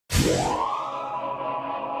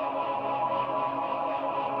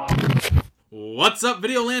What's up,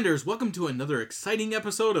 Videolanders? Welcome to another exciting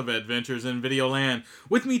episode of Adventures in Videoland.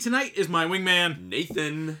 With me tonight is my wingman,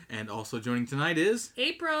 Nathan. And also joining tonight is...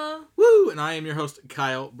 April. Woo! And I am your host,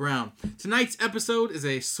 Kyle Brown. Tonight's episode is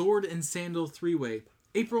a sword and sandal three-way.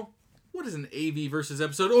 April, what is an AV versus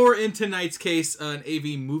episode? Or in tonight's case, an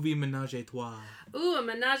AV movie menage a trois. Ooh, a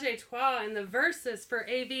menage a trois, and the versus for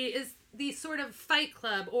AV is the sort of Fight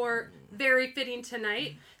Club, or very fitting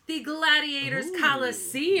tonight, the Gladiators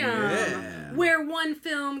Coliseum, where one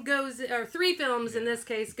film goes, or three films in this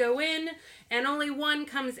case, go in, and only one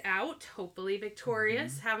comes out, hopefully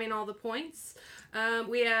victorious, having all the points.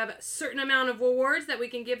 We have a certain amount of awards that we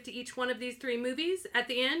can give to each one of these three movies. At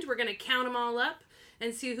the end, we're going to count them all up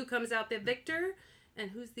and see who comes out the victor.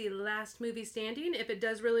 And who's the last movie standing? If it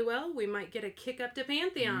does really well, we might get a kick up to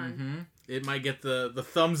Pantheon. Mm-hmm. It might get the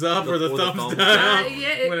thumbs up or the thumbs down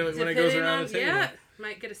when it goes around the table. Yeah,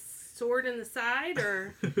 might get a sword in the side,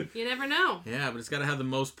 or you never know. Yeah, but it's got to have the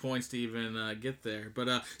most points to even get there.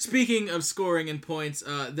 But speaking of scoring and points,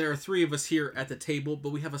 there are three of us here at the table,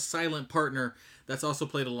 but we have a silent partner that's also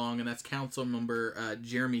played along, and that's Council Member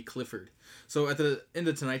Jeremy Clifford. So at the end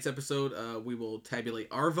of tonight's episode, we will tabulate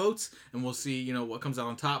our votes, and we'll see, what comes out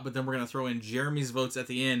on top. But then we're going to throw in Jeremy's votes at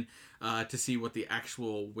the end to see what the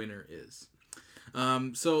actual winner is.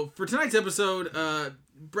 So for tonight's episode,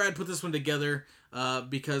 Brad put this one together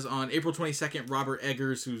because on April 22nd, Robert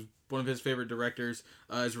Eggers, who's one of his favorite directors,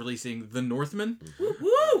 is releasing The Northman.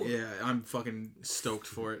 Woo! Yeah, I'm fucking stoked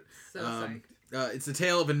for it. So psyched. It's the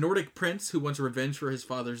tale of a Nordic prince who wants revenge for his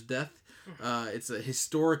father's death. It's a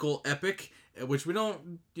historical epic, which we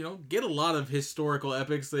don't, get a lot of historical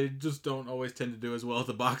epics. They just don't always tend to do as well at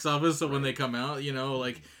the box office. So when they come out,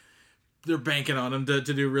 they're banking on them to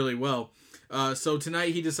do really well. So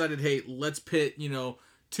tonight he decided, hey, let's pit,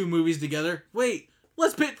 two movies together. Wait,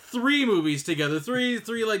 let's pit three movies together.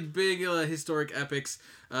 Three like big historic epics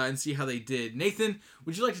and see how they did. Nathan,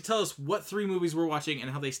 would you like to tell us what three movies we're watching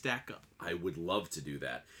and how they stack up? I would love to do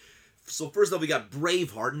that. So first up, we got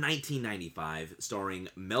Braveheart, 1995, starring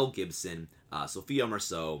Mel Gibson, Sophia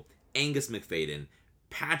Marceau, Angus McFadden,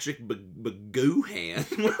 Patrick McGoohan.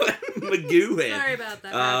 McGoohan. Sorry about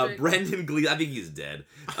that, Patrick. Brendan Gleeson, I think he's dead.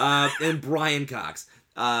 And Brian Cox.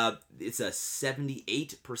 It's a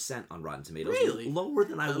 78% on Rotten Tomatoes. Really? Lower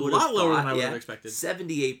than I would have thought. A lot lower than I would have expected.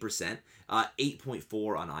 78%.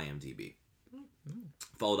 8.4 on IMDb.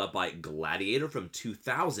 Followed up by Gladiator from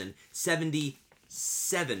 2000. 77%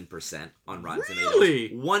 on Rotten really?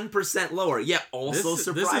 Tomatoes. 1% lower. Yeah, also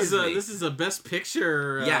surprised me. This is a Best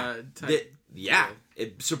Picture type.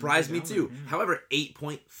 It surprised me too. However,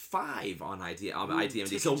 8.5 on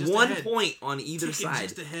IMDb. So 1 point on either side.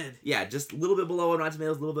 Just ahead. Yeah, just a little bit below on Rotten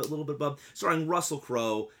Tomatoes, a little bit above. Starring Russell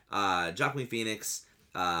Crowe, Joaquin Phoenix,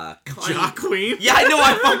 Joaquin? Yeah, I know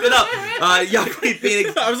I fucked it up. Joaquin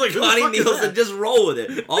Phoenix. I was like, Connie Nielsen. Just roll with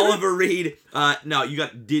it. Oliver Reed. No, you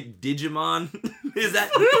got Digimon. Is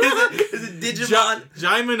it Digimon?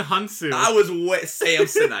 Jaimin Hunsu. I was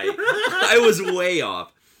Samsonite. I was way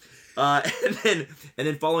off. And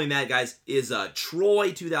then following that, guys, is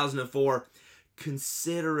Troy 2004.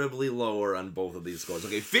 Considerably lower on both of these scores.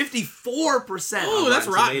 Okay, 54% on that's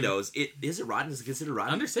Rotten Tomatoes. Is it rotten? Is it considered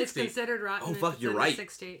rotten? Under 60. It's considered rotten. Oh, fuck, you're right.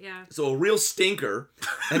 60, yeah. So a real stinker.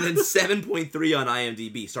 And then 7.3 on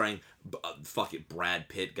IMDb, starring, Brad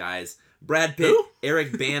Pitt, guys. Brad Pitt, Who?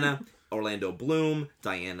 Eric Bana, Orlando Bloom,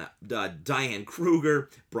 Diane Kruger,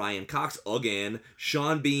 Brian Cox again,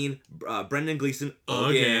 Sean Bean, Brendan Gleeson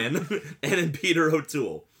again, and then Peter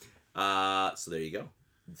O'Toole. So there you go.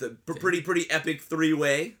 The pretty epic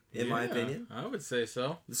three-way, in my opinion. I would say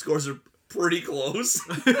so. The scores are pretty close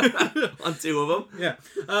on two of them. Yeah.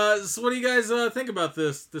 So what do you guys think about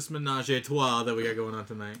this menage a trois that we got going on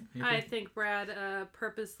tonight? I think Brad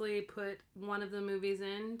purposely put one of the movies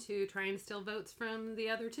in to try and steal votes from the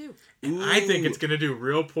other two. I think it's going to do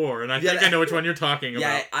real poor, and I think I know which one you're talking about.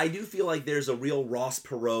 Yeah, I do feel like there's a real Ross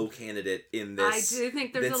Perot candidate in this. I do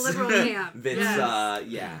think there's a liberal camp.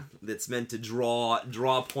 That's meant to draw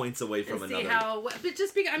points away from another. But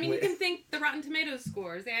just because, you can think the Rotten Tomatoes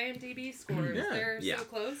scores, the IMDb scores, they're so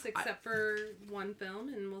close, except for one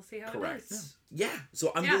film, and we'll see how it is. Yeah,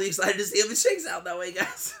 so I'm really excited to see if it shakes out that way,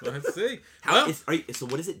 guys. Let's see. So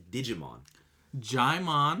what is it? Digimon.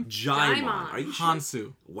 Jaimon. Are you sure?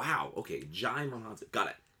 Hansu. Wow. Okay. Jaimon Hansu. Got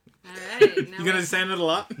it. All right. You gonna sound it a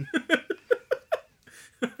lot?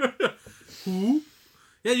 Who?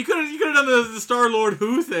 Yeah, you could have done the Star-Lord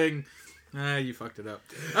Who thing. You fucked it up.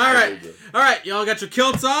 All right. Y'all got your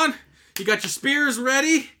kilts on. You got your spears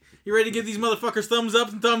ready. You ready to give these motherfuckers thumbs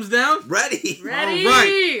up and thumbs down? Ready. All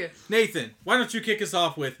right. Nathan, why don't you kick us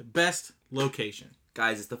off with best location?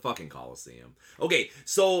 Guys, it's the fucking Coliseum. Okay,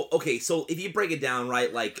 so if you break it down,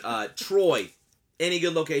 right, like Troy, any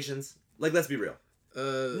good locations? Like, let's be real.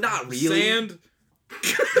 Not really. Sand.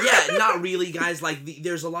 Yeah, not really, guys. Like,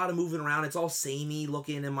 there's a lot of moving around. It's all samey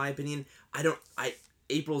looking, in my opinion.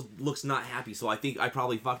 April looks not happy, so I think I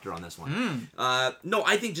probably fucked her on this one. No,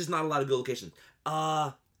 I think just not a lot of good locations.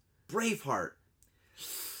 Braveheart.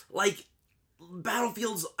 Like,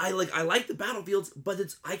 battlefields, I like the battlefields, but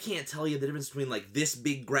I can't tell you the difference between like this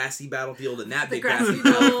big grassy battlefield and that big grassy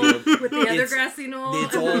battlefield with the other grassy knoll.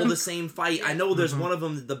 It's all the same fight. I know there's one of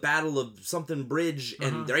them, the Battle of something bridge,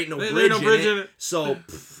 and there ain't no bridge in it. So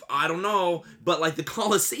I don't know, but like the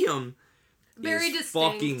Coliseum very is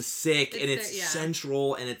distinct. Fucking sick, and it's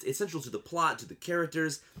central, and it's central to the plot, to the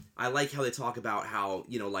characters. I like how they talk about how,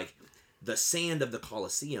 you know, like the sand of the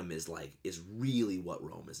Colosseum is really what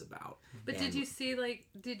Rome is about. But did you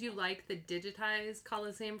like the digitized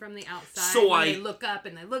Colosseum from the outside? So they look up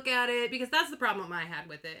and they look at it, because that's the problem I had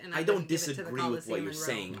with it. And I don't disagree with what you're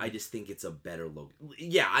saying. I just think it's a better look.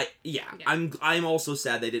 Yeah. I'm also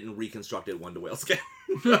sad they didn't reconstruct it one to whale scale.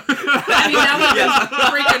 I mean, that would have been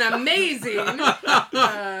freaking amazing.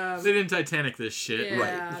 They didn't Titanic this shit. Yeah,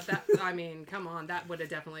 right. Come on, that would have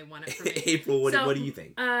definitely won it for me. April, what do you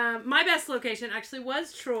think? My best location actually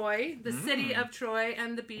was Troy, the city of Troy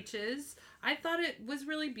and the beaches. I thought it was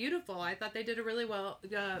really beautiful. I thought they did a really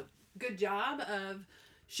good job of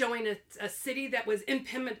showing a city that was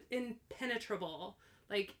impenetrable.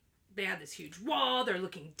 Like, they had this huge wall, they're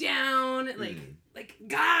looking down, like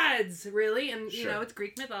gods, really. And, you know, it's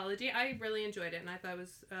Greek mythology. I really enjoyed it, and I thought it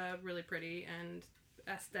was really pretty and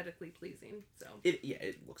aesthetically pleasing. So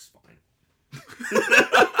it looks fine.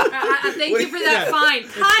 Thank you for that. Fine,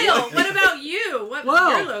 Kyle. What about you? What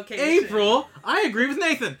was your location? April, I agree with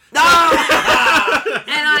Nathan. No!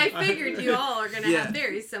 And I figured you all are gonna have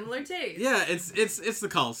very similar tastes. Yeah, it's the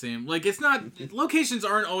Coliseum. Like, it's not, locations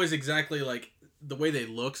aren't always exactly like the way they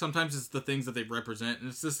look. Sometimes it's the things that they represent, and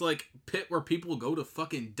it's this like pit where people go to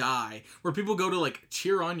fucking die, where people go to like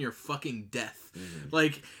cheer on your fucking death.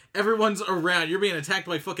 Like, everyone's around, you're being attacked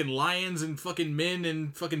by fucking lions and fucking men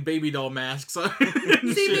and fucking baby doll masks. See,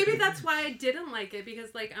 maybe that's why I didn't like it,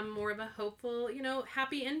 because like I'm more of a hopeful, you know,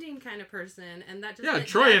 happy ending kind of person, and that just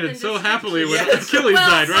Troy ended so happily when Achilles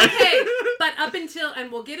died, right? Okay, but up until,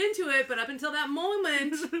 and we'll get into it, but up until that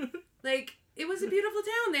moment, like, it was a beautiful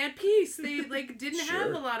town. They had peace. They like didn't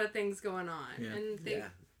have a lot of things going on, and they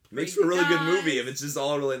makes for a really good movie if it's just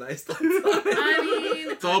all really nice. I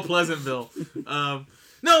mean, it's all Pleasantville.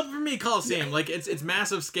 No, for me, Coliseum, like, it's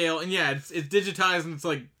massive scale, and it's digitized, and it's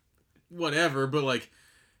like whatever, but like,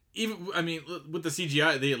 even, I mean, with the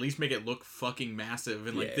CGI, they at least make it look fucking massive,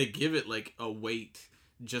 and like they give it like a weight.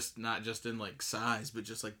 Just not just in like size, but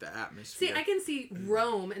just like the atmosphere. See, I can see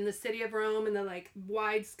Rome and the city of Rome and the like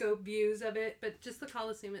wide scope views of it, but just the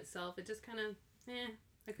Colosseum itself, it just kind of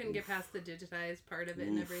I couldn't get past the digitized part of it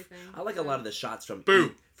and everything. I like a lot of the shots from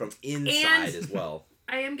inside and as well.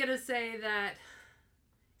 I am gonna say that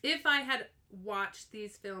if I had watched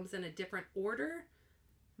these films in a different order,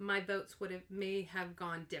 my votes may have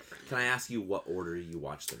gone different. Can I ask you what order you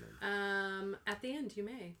watched them in? At the end, you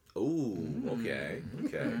may. Oh, okay.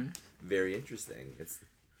 Very interesting.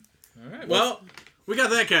 All right. Well, we got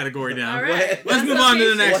that category down. All right. Let's move on to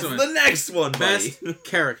the next one. What's the next one, buddy? Best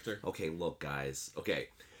character. Okay, look, guys. Okay.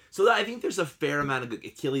 So I think there's a fair amount of good...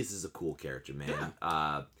 Achilles is a cool character, man.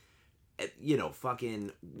 Yeah. You know,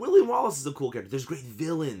 fucking William Wallace is a cool character. There's great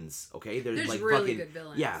villains, okay? There's like really fucking, good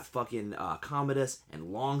villains. Yeah, fucking Commodus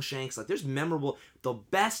and Longshanks. Like, there's memorable... The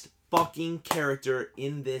best fucking character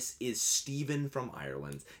in this is Stephen from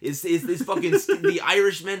Ireland. Is this fucking... the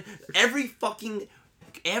Irishman. Every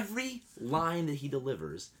line that he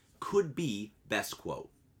delivers could be best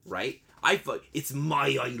quote, right? It's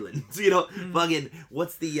my island. You know, fucking...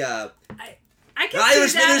 What's the... The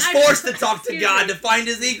Irishman is forced to talk to God to find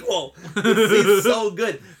his equal. It's so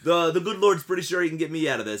good. The good Lord's pretty sure he can get me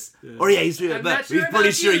out of this. Yeah. Or he's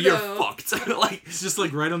pretty sure you're fucked. Like, it's just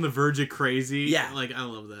like right on the verge of crazy. Yeah, like I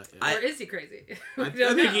love that. Yeah. Or is he crazy? I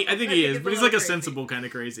think he is, but he's like a sensible kind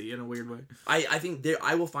of crazy in a weird way. I think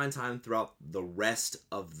I will find time throughout the rest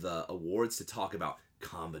of the awards to talk about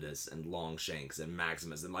Commodus and Longshanks and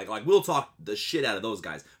Maximus, and like we'll talk the shit out of those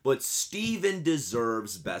guys, but Stephen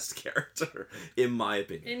deserves best character in my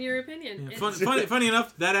opinion. In your opinion? Yeah. Funny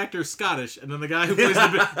enough, that actor's Scottish, and then the guy who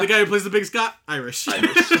plays the big Scot, Irish. So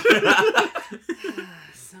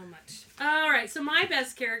much. All right, so my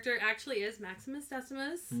best character actually is Maximus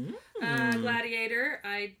Decimus, Gladiator.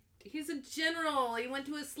 I he's a general. He went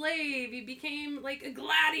to a slave. He became like a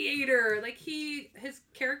gladiator. Like his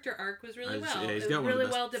character arc was really well. Yeah, he's it got was one really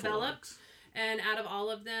of the well best developed. And out of all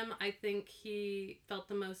of them, I think he felt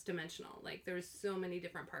the most dimensional. Like, there's so many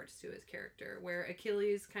different parts to his character, where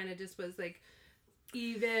Achilles kind of just was, like,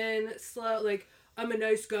 even, slow, like, I'm a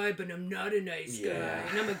nice guy, but I'm not a nice guy.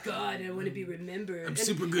 And I'm a god, and I want to be remembered. I'm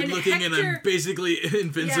super good looking, and I'm basically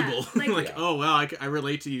invincible. Yeah, like, oh, wow, I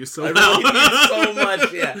relate to you so I well. relate to you so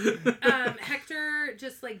much, yeah. Hector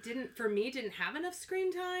just, like, didn't have enough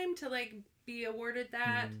screen time to, like, be awarded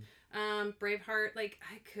that. Braveheart, like,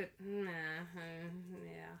 I could,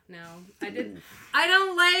 I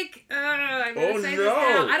don't like, I'm gonna say this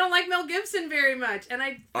now, I don't like Mel Gibson very much, and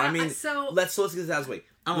let's get this out of the way.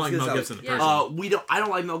 I don't like Mel Gibson the person. I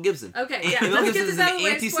don't like Mel Gibson. Okay, yeah. Mel Gibson is an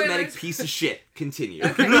anti-Semitic piece of shit. Continue.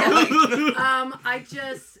 Okay, yeah.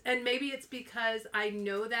 And maybe it's because I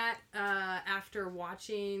know that after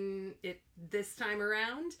watching it this time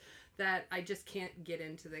around, that I just can't get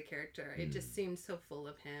into the character. It just seemed so full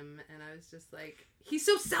of him, and I was just like, he's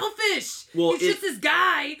so selfish. He's just this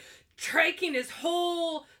guy taking his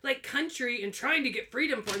whole like country and trying to get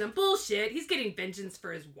freedom for them. Bullshit. He's getting vengeance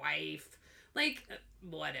for his wife. Like,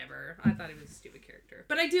 whatever. I thought he was a stupid character,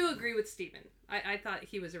 but I do agree with Steven. I thought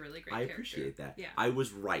he was a really great character. I appreciate that. Yeah, I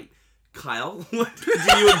was right. Kyle, do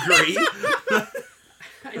you agree?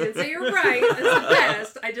 I didn't say you're right. That's the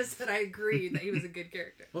best. I just said I agreed that he was a good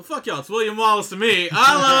character. Well, fuck y'all. It's William Wallace to me.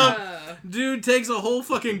 I love... Dude takes a whole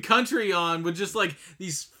fucking country on with just, like,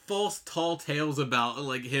 these false tall tales about,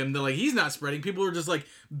 like, him. That, like, he's not spreading. People are just, like,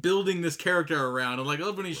 building this character around. And, like,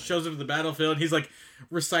 when he shows up to the battlefield, he's, like,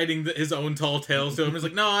 reciting his own tall tales to him. He's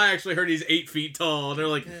like, no, I actually heard he's 8 feet tall. And they're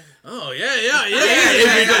like, oh, yeah.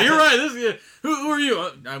 You're right. Who are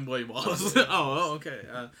you? I'm William Wallace. oh, okay.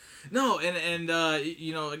 No, and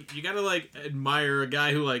you know, you gotta, like, admire a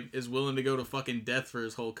guy who, like, is willing to go to fucking death for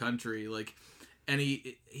his whole country, like, and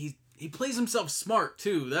he plays himself smart,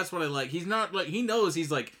 too. That's what I like. He's not, like, he knows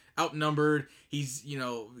he's, like, outnumbered. He's, you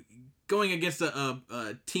know, going against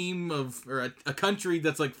a team of, or a country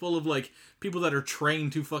that's, like, full of, like, people that are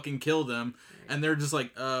trained to fucking kill them, and they're just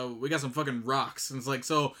like, we got some fucking rocks, and it's like,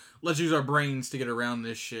 so, let's use our brains to get around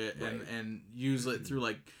this shit, and use it through,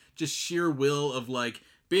 like, just sheer will of, like,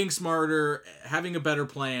 being smarter, having a better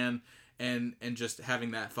plan, and just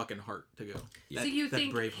having that fucking heart to go. So you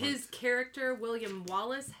think his character, William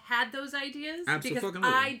Wallace, had those ideas? Absolutely.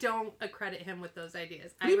 Because I don't accredit him with those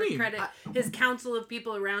ideas. What do you mean? Credit his council of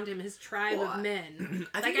people around him, his tribe of men.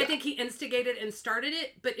 I think he instigated and started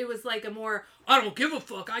it, but it was like a more, I don't give a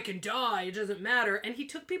fuck, I can die, it doesn't matter. And he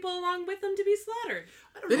took people along with him to be slaughtered.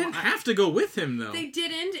 They didn't have to go with him, though. They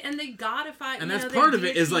didn't, and they godified. And that's part of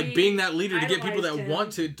it, is like being that leader to get people that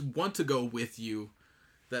want to go with you.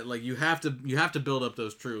 That, like, you have to build up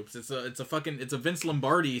those troops. It's a Vince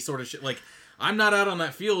Lombardi sort of shit. Like, I'm not out on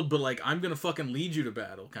that field, but, like, I'm gonna fucking lead you to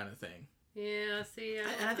battle, kind of thing. Yeah. See.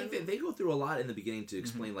 And I think that they go through a lot in the beginning to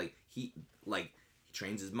explain, like, he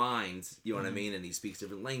trains his mind, you know what I mean, and he speaks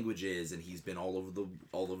different languages, and he's been all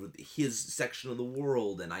over his section of the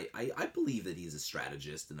world, and I believe that he's a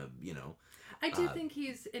strategist and I do think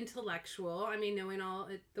he's intellectual. I mean, knowing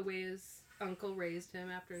the way his uncle raised him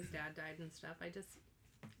after his dad died and stuff, I just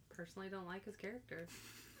personally don't like his character.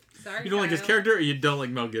 Sorry, you don't like his character, or you don't like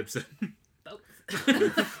Mel Gibson? Both.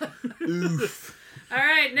 Oof. All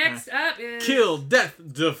right, next up is kill, death,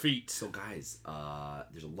 defeat. So, guys,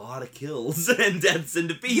 there's a lot of kills and deaths and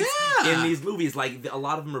defeats in these movies. Like, a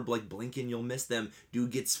lot of them are like, blink and you'll miss them.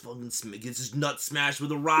 Dude gets his nut smashed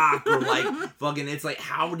with a rock, or like fucking. It's like,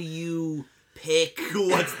 how do you pick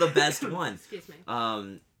what's the best one? Excuse me.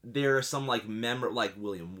 There are some like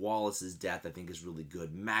William Wallace's death, I think, is really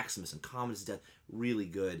good. Maximus and Commodus' death, really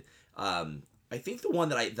good. I think the one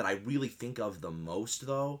that I really think of the most,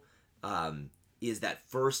 though, is that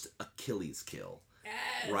first Achilles kill.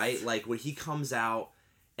 Yes. Right? Like, when he comes out,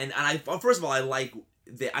 and I first of all, I like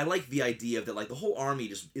the idea that, like, the whole army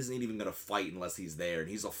just isn't even gonna fight unless he's there, and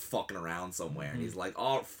he's all fucking around somewhere, and he's like,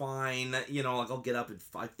 oh, fine, like, I'll get up and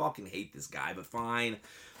I fucking hate this guy, but fine.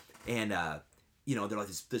 And they're like,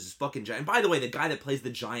 there's this fucking giant. And by the way, the guy that plays the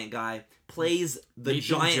giant guy plays the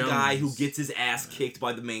Nathan giant Jones. guy who gets his ass kicked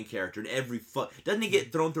by the main character in every doesn't he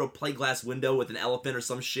get thrown through a plate glass window with an elephant or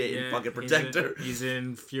some shit in fucking Protector? He's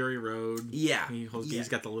in Fury Road. Yeah. He's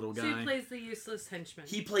got the little guy. So he plays the useless henchman.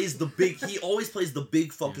 He always plays the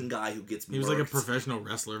big fucking guy who gets murked. He was like a professional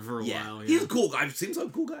wrestler for a while. He's a cool guy. Seems like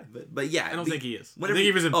a cool guy. But yeah. I don't think he is. I think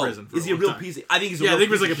he was in prison for is he a real piece of... I think he's a real I think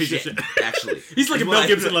he was like a piece of shit. Actually. He's like a Mel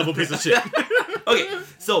Gibson level piece of shit. Okay,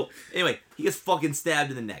 so anyway, he gets fucking stabbed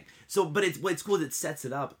in the neck. So, but what's cool is it sets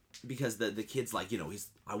it up because the kid's like,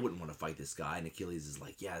 I wouldn't want to fight this guy, and Achilles is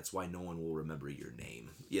like, yeah, that's why no one will remember your name,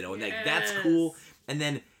 and like that's cool. And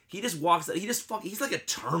then he just walks out. He's like a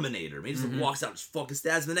Terminator. He just walks out, just fucking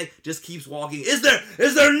stabs him in the neck, just keeps walking. Is there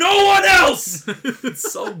no one else?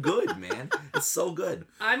 It's so good, man. It's so good.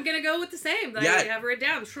 I'm gonna go with the same. Like, I have it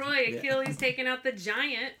down. Troy, Achilles taking out the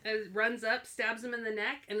giant, runs up, stabs him in the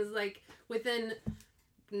neck, and is like, within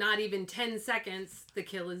not even 10 seconds, the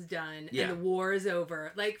kill is done, and the war is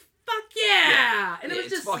over. Like, fuck yeah! And it was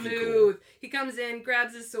just smooth. Cool. He comes in,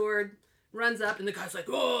 grabs his sword, runs up, and the guy's like,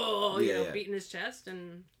 oh, beating his chest,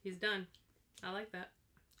 and he's done. I like that.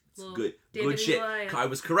 It's good. Good shit. I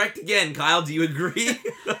was correct again. Kyle, do you agree?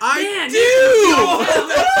 I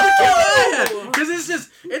do! Because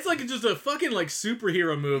it's like just a fucking like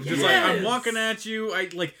superhero move. Just like, I'm walking at you,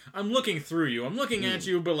 I'm looking through you. I'm looking at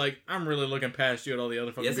you, but like, I'm really looking past you at all the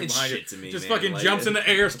other fucking people behind you. To me, just man. fucking jumps in the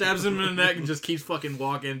air, stabs him in the neck, and just keeps fucking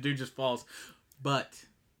walking. Dude just falls. But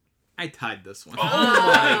I tied this one. Oh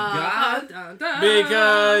my god.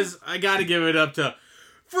 Because I gotta give it up to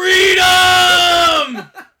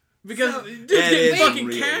freedom! Because dude's getting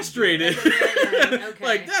fucking castrated. Okay.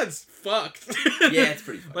 Like, that's fucked. Yeah, it's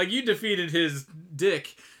pretty fucked. Like, you defeated his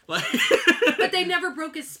dick. Like, but they never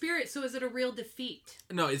broke his spirit, so is it a real defeat?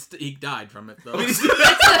 No, he died from it, though. So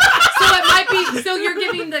it might be, so you're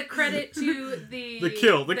giving the credit to the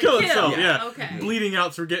kill itself, yeah. Okay. Bleeding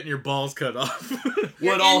out through getting your balls cut off.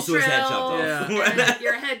 Also his head chopped off. Yeah.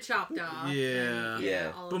 Your head chopped off.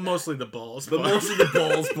 Yeah. But mostly the balls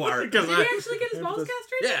part. Did he actually get his balls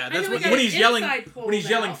castrated? Yeah, that's when he's yelling. When he's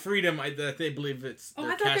yelling freedom, they believe it's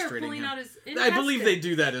they're castrating him. I believe they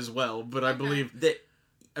do that as well, but I believe that.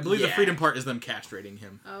 I believe the freedom part is them castrating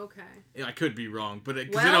him. Okay. Yeah, I could be wrong, but they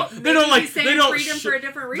don't freedom for a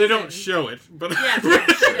different reason. They don't show it, but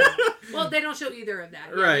well, they don't show either of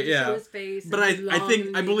that. Right? They show his face. But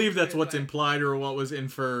I believe that's what's implied or what was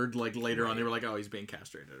inferred. Like later on, they were like, "Oh, he's being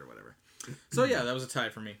castrated" or whatever. So yeah, that was a tie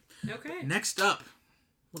for me. Okay. Next up,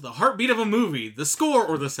 the heartbeat of a movie: the score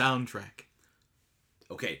or the soundtrack.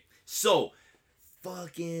 Okay, so.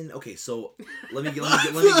 Okay, so let me get all right,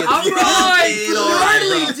 dude.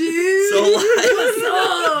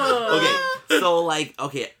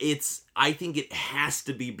 I think it has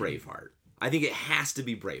to be Braveheart.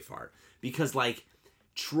 Because like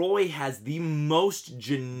Troy has the most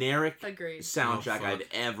generic soundtrack I've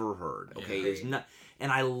ever heard. Okay, it's not,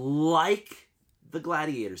 and I like the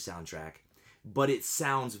Gladiator soundtrack, but it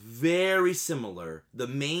sounds very similar. The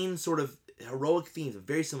main sort of heroic themes are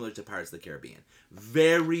very similar to Pirates of the Caribbean.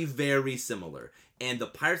 Very, very similar. And the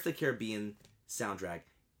Pirates of the Caribbean soundtrack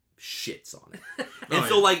shits on it. And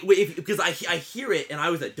because I hear it and I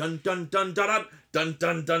was like, dun dun dun dun dun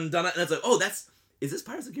dun dun dun, and it's like, is this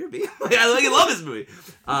Pirates of the Caribbean? I love this movie.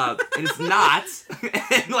 And it's not.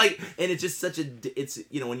 and it's just such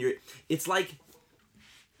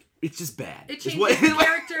it's just bad. It changes the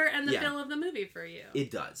character and the feel of the movie for you.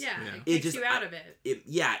 It does. Yeah. It takes you out of it.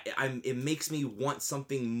 It makes me want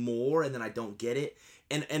something more, and then I don't get it.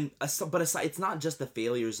 But aside, it's not just the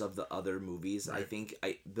failures of the other movies. Right. I think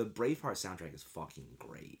the Braveheart soundtrack is fucking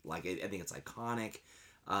great. Like I think it's iconic.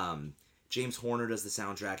 James Horner does the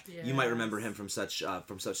soundtrack. Yes. You might remember him from such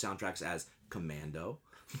soundtracks as Commando.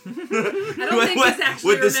 I don't think he's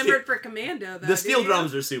actually remembered for Commando, though. The steel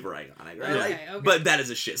drums are super iconic, right? Okay. But that is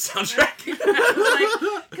a shit soundtrack.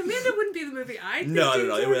 Commando wouldn't be the movie I think. No.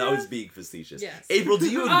 I was being facetious. Yes. April, do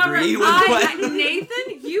you agree with what?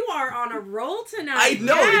 Nathan, you are on a roll tonight. I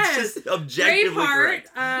know, it's just objectively correct.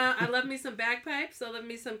 I love me some bagpipes. I love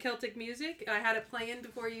me some Celtic music. I had it playing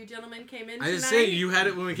before you gentlemen came in tonight. I just say, you had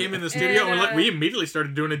it when we came in the studio, and we immediately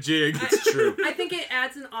started doing a jig. It's true. I think it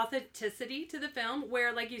adds an authenticity to the film,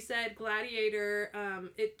 where, like you said, Gladiator,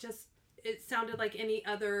 it sounded like any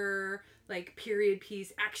other like period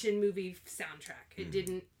piece action movie soundtrack. It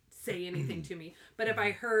didn't say anything to me. But if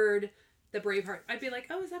I heard the Braveheart, I'd be like,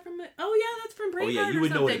 oh, is that from? Oh yeah, that's from Braveheart. Oh yeah, you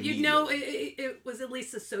would or something. know it. You'd know it was at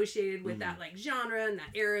least associated with that like genre and that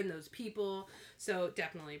era and those people. So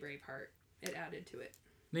definitely Braveheart. It added to it.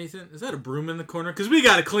 Nathan, is that a broom in the corner? Because we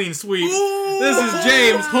got a clean sweep. Ooh, this is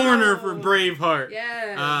James Horner for Braveheart.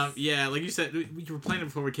 Yes. Yeah, like you said, we were playing it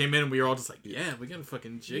before we came in, and we were all just like, yeah, we got a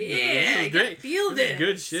fucking jig. Yeah, great. Feel this.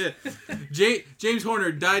 Good shit. James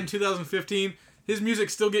Horner died in 2015. His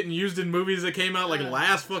music's still getting used in movies that came out like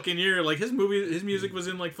last fucking year. Like his music was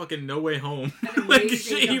in like fucking No Way Home. Like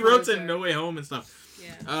shit he wrote in No Way Home and stuff.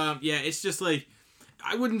 Yeah. It's just like,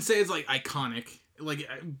 I wouldn't say it's like iconic.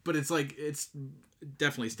 but it's like it's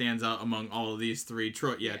definitely stands out among all of these three.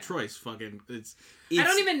 Troy's fucking. I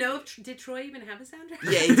don't even know did Troy even have a soundtrack?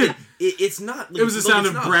 Yeah, it did. It's not. Like, it was the sound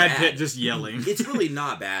of Brad bad. Pitt just yelling. It's really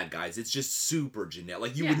not bad, guys. It's just super generic.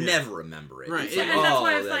 Like you would never remember it. Right. It's like, and that's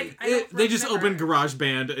why I was like, they just opened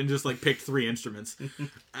GarageBand and just like picked 3 instruments.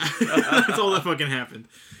 That's all that fucking happened.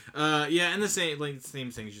 And the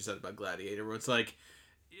same things you said about Gladiator, where it's like,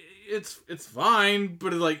 it's fine,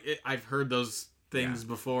 but I've heard those things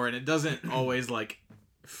before, and it doesn't always like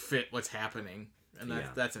fit what's happening, and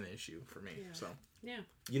that's an issue for me. So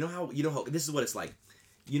you know how this is what it's like.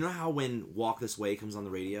 You know how when Walk This Way comes on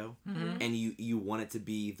the radio, and you want it to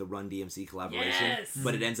be the Run DMC collaboration,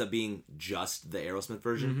 but it ends up being just the Aerosmith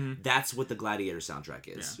version? That's what the Gladiator soundtrack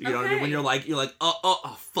is. Yeah. You know what I mean? When you're like,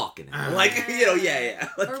 oh, fucking hell. Like,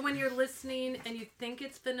 Or when you're listening and you think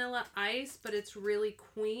it's Vanilla Ice, but it's really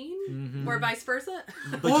Queen, or vice versa.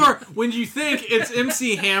 Or when you think it's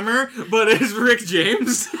MC Hammer, but it's Rick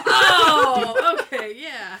James. Oh, okay,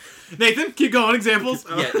 yeah. Nathan, keep going. Examples.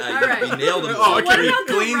 All right. You nailed it. Oh, okay. What about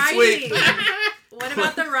the Clean writing? sweep. What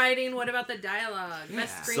about the writing? What about the dialogue?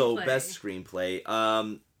 Best screenplay. So best screenplay.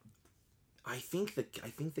 I think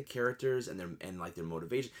the characters and their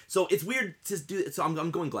motivation. So it's weird to do. So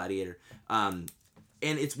I'm going Gladiator. And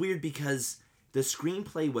it's weird because the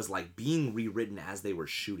screenplay was like being rewritten as they were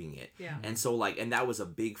shooting it. Yeah. And so and that was a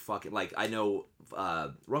big fucking I know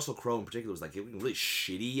Russell Crowe in particular was like really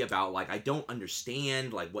shitty about I don't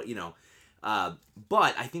understand what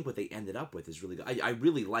but I think what they ended up with is really good. I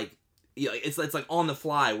really like. It's like on the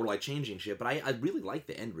fly we're changing shit, but I really like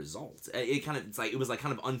the end result. It was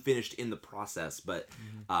kind of unfinished in the process, but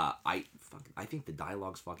I think the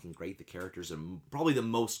dialogue's fucking great. The characters are probably the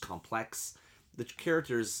most complex. The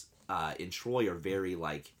characters in Troy are very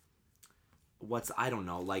I don't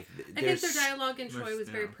know, I think their dialogue in Troy was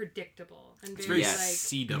very predictable and very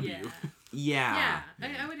CW. Yeah,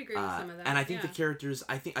 I would agree with some of that. And I think the characters,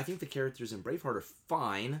 I think the characters in Braveheart are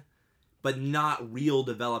fine, but not real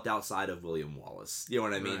developed outside of William Wallace. You know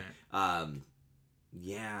what I mean? Right.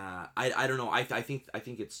 I don't know. I think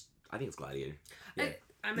it's Gladiator. Yeah.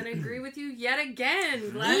 I'm gonna agree with you yet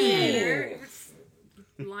again. Gladiator. It's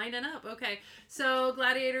lining up. Okay, so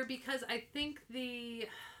Gladiator, because I think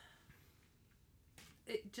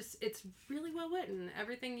it's really well written.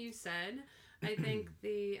 Everything you said, I think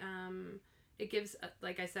it gives,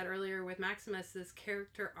 like I said earlier with Maximus, this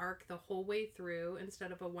character arc the whole way through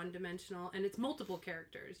instead of a one-dimensional, and it's multiple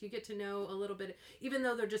characters. You get to know a little bit, even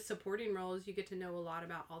though they're just supporting roles, you get to know a lot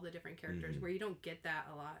about all the different characters, where you don't get that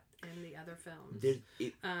a lot in the other films.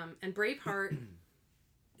 And Braveheart,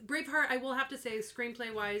 I will have to say,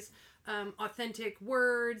 screenplay-wise, authentic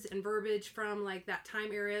words and verbiage from that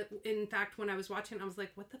time era. In fact, when I was watching, I was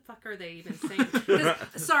like, "What the fuck are they even saying?"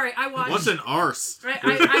 Sorry, I watched. What's an arse? Right,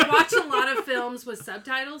 I watch a lot of films with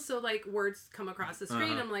subtitles, so words come across the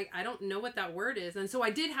screen. I'm like, I don't know what that word is, and so I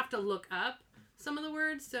did have to look up some of the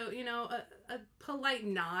words. So a polite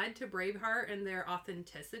nod to Braveheart and their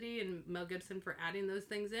authenticity, and Mel Gibson for adding those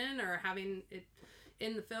things in or having it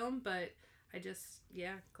in the film. But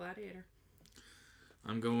Gladiator.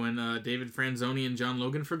 I'm going David Franzoni and John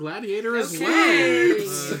Logan for Gladiator as well.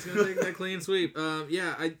 It's gonna take that clean sweep. Are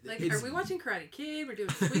we watching Karate Kid? We're doing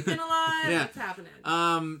sweeping a lot. Yeah. What's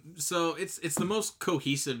happening? So it's the most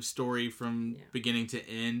cohesive story from beginning to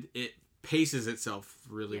end. It paces itself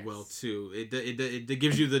really well too. It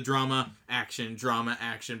gives you the drama, action,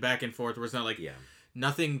 back and forth. Where it's not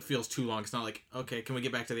nothing feels too long. It's not okay, can we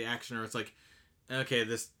get back to the action? Or it's okay,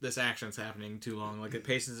 this action's happening too long. It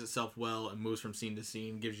paces itself well and moves from scene to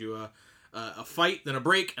scene. Gives you a fight, then a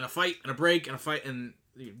break, and a fight, and a break, and a fight. And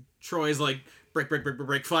Troy's break, fight,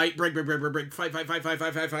 break, fight, break.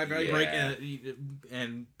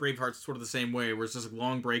 And Braveheart's sort of the same way, where it's just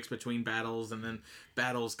long breaks between battles, and then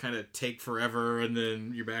battles kind of take forever, and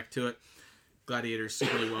then you're back to it. Gladiator's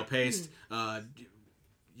superly well paced.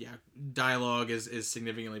 Dialogue is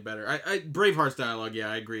significantly better. Braveheart's dialogue,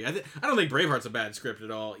 I agree. I don't think Braveheart's a bad script at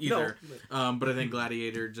all either. No. But I think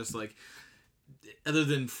Gladiator, just other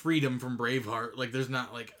than freedom from Braveheart, there's not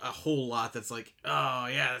a whole lot that's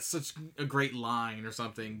that's such a great line or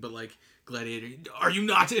something. But Gladiator, are you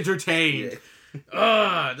not entertained?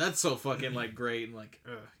 That's so fucking great and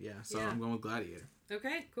So I'm going with Gladiator.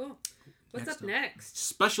 Okay, cool. What's up next?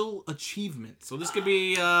 Special achievement. So this could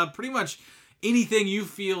be pretty much anything you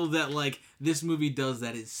feel that this movie does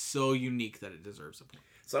that is so unique that it deserves a point.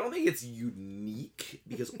 So I don't think it's unique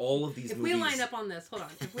because all of these movies... If we line up on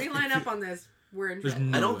this, we're in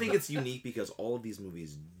trouble. I don't think it's unique because all of these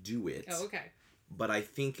movies do it. Oh, okay. But I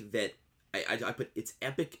think that I put it's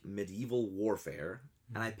epic medieval warfare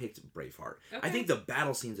and I picked Braveheart. Okay. I think the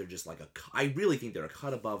battle scenes are just like I really think they're a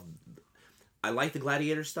cut above. I like the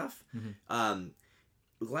Gladiator stuff.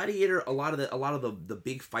 Gladiator, a lot of the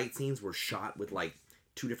big fight scenes were shot with like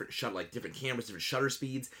two different different cameras, different shutter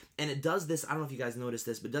speeds, and it does this. I don't know if you guys noticed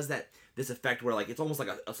this, but it does this effect where like it's almost like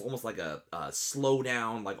a slow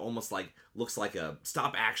down, like almost like looks like a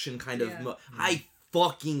stop action kind of. I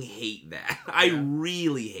fucking hate that. Yeah. I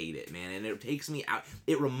really hate it, man, and it takes me out.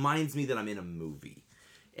 It reminds me that I'm in a movie,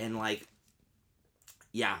 and like,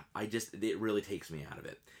 yeah, it really takes me out of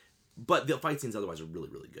it. But the fight scenes otherwise are really,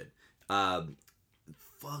 really good.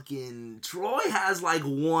 Fucking Troy has like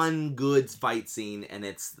one good fight scene, and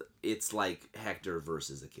it's like Hector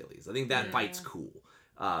versus Achilles. I think that fight's cool.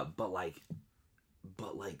 But like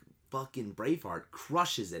fucking Braveheart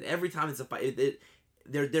crushes it every time it's a fight.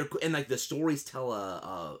 They're and like the stories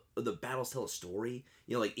tell the battles tell a story.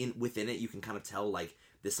 You know, like within it you can kind of tell like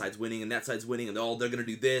this side's winning and that side's winning, and they're gonna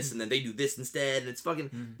do this, and then they do this instead. And it's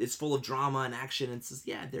fucking it's full of drama and action. And it's just,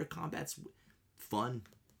 their combat's fun.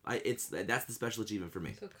 That's the special achievement for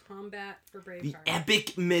me. So combat for Braveheart. The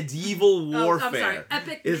epic medieval warfare. I'm sorry,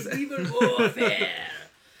 epic medieval warfare.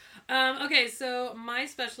 Okay, so my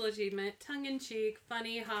special achievement, tongue-in-cheek,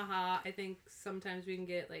 funny, haha. I think sometimes we can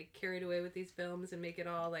get like carried away with these films and make it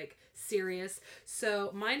all like serious.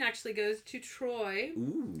 So mine actually goes to Troy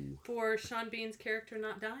for Sean Bean's character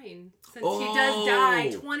not dying. Since he does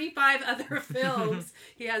die 25 other films,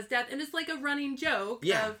 he has death. And it's like a running joke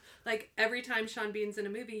of like every time Sean Bean's in a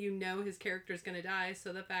movie, you know his character's going to die.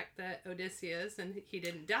 So the fact that Odysseus and he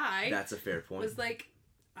didn't die. That's a fair point. Was like...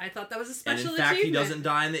 I thought that was a special achievement. And in fact, he doesn't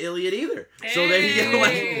die in the Iliad either. Hey. So there you go.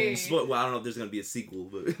 Like, well, I don't know if there's going to be a sequel,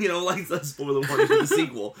 but, like, spoiler warning for the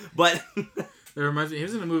sequel. But... That reminds me, he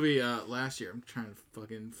was in a movie last year. I'm trying to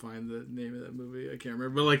fucking find the name of that movie. I can't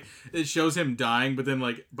remember. But, like, it shows him dying, but then,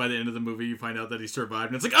 like, by the end of the movie, you find out that he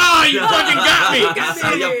survived. And it's like, oh, you fucking got me!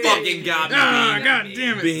 You fucking got me, God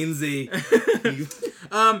damn it. Beansy.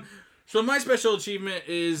 So my special achievement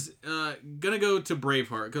is gonna go to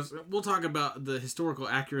Braveheart, because we'll talk about the historical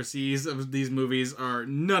accuracies of these movies.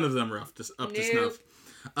 None of them are up to snuff.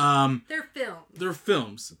 They're films. They're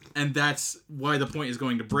films, and that's why the point is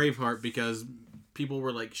going to Braveheart, because people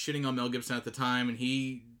were like shitting on Mel Gibson at the time, and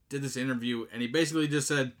he did this interview, and he basically just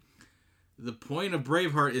said the point of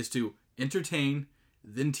Braveheart is to entertain,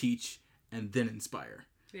 then teach, and then inspire.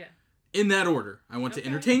 Yeah. In that order, I want to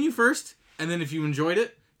entertain you first, and then if you enjoyed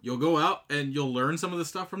it, you'll go out and you'll learn some of the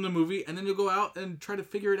stuff from the movie, and then you'll go out and try to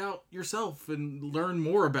figure it out yourself and learn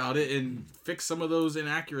more about it and fix some of those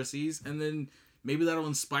inaccuracies, and then maybe that'll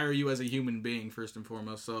inspire you as a human being first and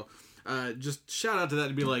foremost. So just shout out to that,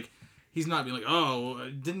 to be like, he's not being like, oh, I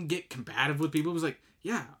didn't get combative with people. It was like,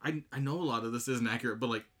 yeah, I know a lot of this isn't accurate, but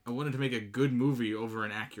like I wanted to make a good movie over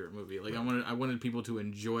an accurate movie. Like I wanted people to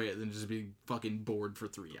enjoy it than just be fucking bored for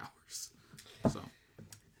 3 hours. So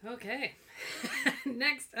okay.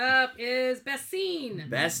 Next up is best scene.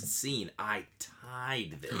 Best scene. I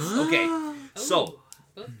tied this. Okay, so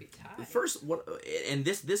both be tied. First, and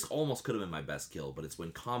this almost could have been my best kill, but it's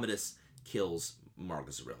when Commodus kills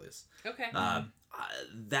Marcus Aurelius. Okay.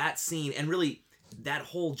 That scene, and really that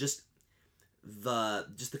whole just the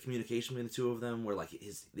communication between the two of them, where like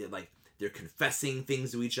they're confessing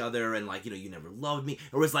things to each other, and like, you never loved me,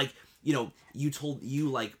 or was like, you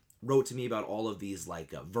wrote to me about all of these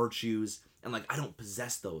like virtues, and like I don't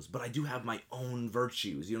possess those, but I do have my own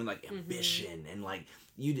virtues, like ambition, and like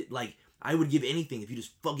I would give anything if you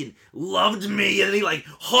just fucking loved me. And then he like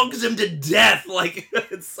hugs him to death. Like,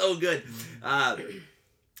 it's so good.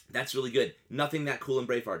 That's really good. Nothing that cool in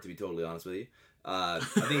Braveheart, to be totally honest with you. I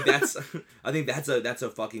think that's a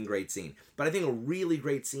fucking great scene. But I think a really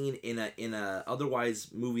great scene in a otherwise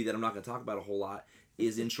movie that I'm not going to talk about a whole lot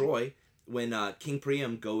is in Troy, when King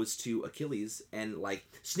Priam goes to Achilles and like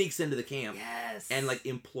sneaks into the camp, and like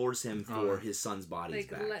implores him for his son's bodies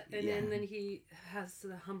back. And then he has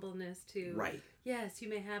the humbleness to yes, you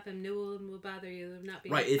may have him. No one will bother you. Not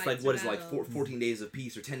being It's like, what is it, like 14 days of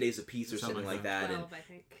peace or 10 days of peace or something like that, 12, I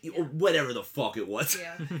think. Or whatever the fuck it was.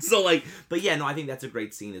 Yeah. So like, but yeah, no, I think that's a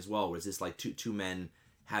great scene as well. Where it's just like two men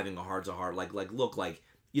having a heart to heart. Like look, like,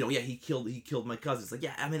 he killed my cousin. It's like,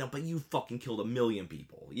 yeah, I mean, but you fucking killed 1 million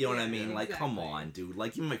people. You know what I mean? Like, come on, dude.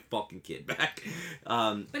 Like, give me my fucking kid back.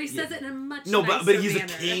 But he says it in a much nicer but he's manner.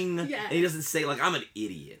 A king, and he doesn't say like, I'm an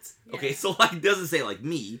idiot. Yeah. Okay, so like, he doesn't say like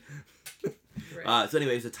me. Right. So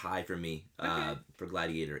anyway, it's a tie for me for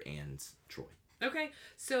Gladiator and Troy. Okay,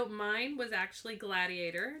 so mine was actually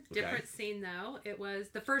Gladiator. Different scene though. It was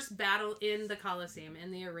the first battle in the Colosseum, in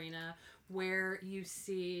the arena, where you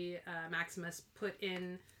see Maximus put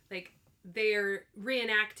in like they're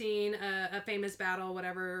reenacting a famous battle,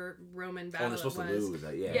 whatever Roman battle they're supposed it was. to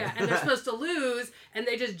lose. Yeah. Yeah, and they're supposed to lose, and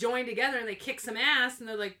they just join together and they kick some ass, and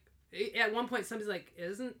they're like, at one point somebody's like,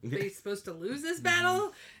 isn't they supposed to lose this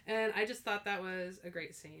battle? And I just thought that was a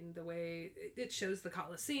great scene. The way it shows the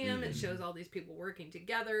Colosseum, it shows all these people working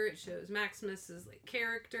together, it shows Maximus's like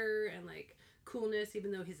character and like coolness,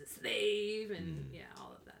 even though he's a slave, and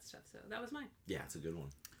all of that stuff. So that was mine. Yeah, it's a good one.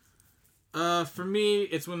 For me,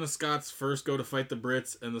 it's when the Scots first go to fight the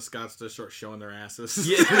Brits, and the Scots just start showing their asses.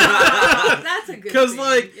 Yeah. That's a good. Because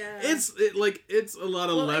like yeah. it's a lot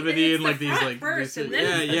of levity and like these like first, these, and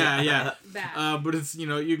then yeah. Bad. But it's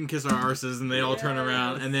you can kiss our arses, and they all turn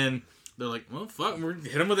around, Yes. and then they're like, well, fuck, we're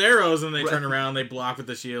hit them with arrows, and they turn around, they block with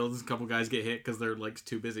the shields. A couple guys get hit because they're like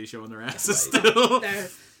too busy showing their asses still.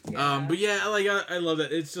 But yeah, like I love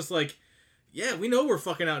that. It's just like. Yeah, we know we're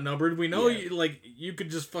fucking outnumbered. We know you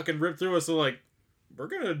could just fucking rip through us. So like, we're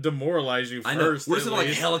gonna demoralize you first. I know. We're just gonna like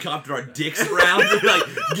helicopter our dicks around and be like,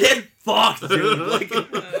 get fucked, dude.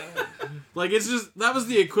 Like it's just that was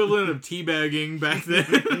the equivalent of teabagging back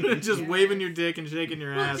then. Just waving your dick and shaking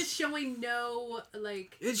your ass. Just showing no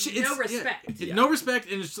like it's no respect. Yeah. No respect,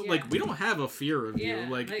 and it's just like we don't have a fear of you.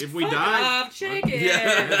 Like if we fuck die, off, shake it.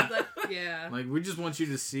 Yeah. Like we just want you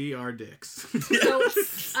to see our dicks. So,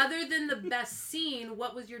 other than the best scene,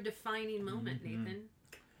 what was your defining moment, Nathan?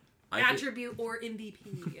 Attribute or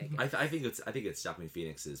MVP, I guess. I think it's Joaquin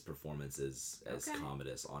Phoenix's performance as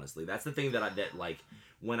Commodus. Honestly, that's the thing that like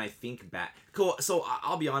when I think back. Cool. So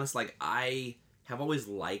I'll be honest. Like I have always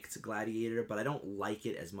liked Gladiator, but I don't like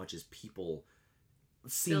it as much as people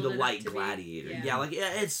seem to like Gladiator.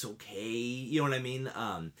 It's okay. You know what I mean?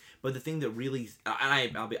 But the thing that really, I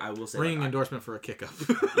will say, ringing endorsement for a kick up.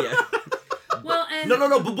 Yeah. Well, and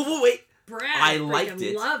no, but wait. Brad I liked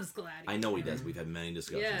it. Loves Gladiator. I know he does. We've had many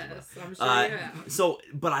discussions. Yes, I'm sure you have. So,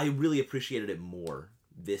 but I really appreciated it more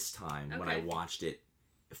this time when I watched it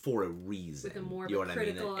for a reason. With a more you know what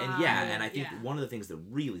critical I mean? And I think one of the things that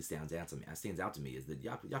really stands out to me is that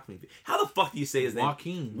Joaquin. How the fuck do you say his name?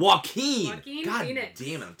 Joaquin God Phoenix.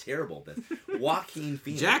 Damn it, I'm terrible at this. Joaquin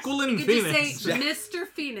Phoenix. Jacqueline You Phoenix. just say Mr.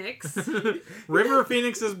 Phoenix. River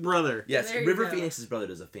Phoenix's brother. Yes, River Phoenix's brother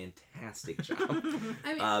does a fantastic job.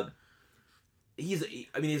 I mean. He's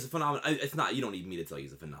a phenomenal. It's not. You don't need me to tell you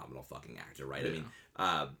he's a phenomenal fucking actor, right? Yeah.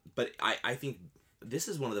 I mean, but I think this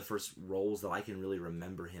is one of the first roles that I can really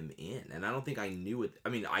remember him in, and I don't think I knew it. I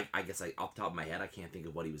mean, I guess off the top of my head, I can't think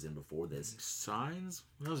of what he was in before this. Signs?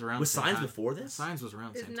 That was around. Was Signs before this? Signs was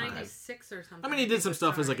around the same time. 96 or something. I mean, he did some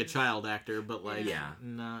stuff as like a child actor, but like,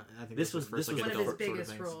 no, I think this was one of his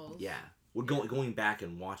biggest roles. Yeah. We're going back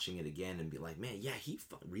and watching it again and be like, man, yeah, he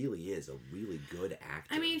really is a really good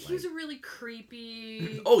actor. I mean, he was a really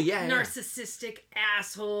creepy, narcissistic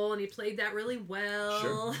asshole, and he played that really well.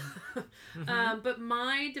 Sure. But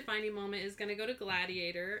my defining moment is going to go to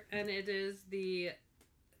Gladiator, and it is the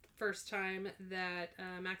first time that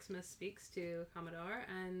Maximus speaks to Commodore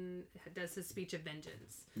and does his speech of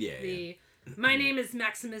vengeance. My name is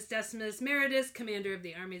Maximus Decimus Meritus, commander of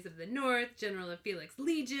the armies of the North, general of Felix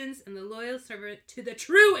legions, and the loyal servant to the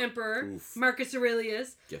true emperor, Marcus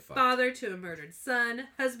Aurelius, father to a murdered son,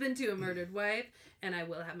 husband to a murdered wife, and I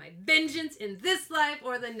will have my vengeance in this life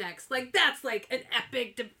or the next. Like, that's like an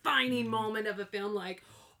epic defining moment of a film, like,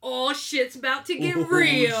 oh, shit's about to get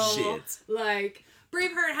real. Shit. Like...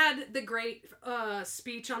 Braveheart had the great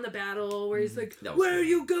speech on the battle where he's like, where are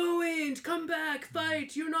you going? Come back,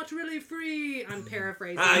 fight. You're not really free. I'm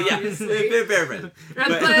paraphrasing, obviously. Paraphrasing.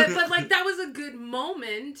 But like, that was a good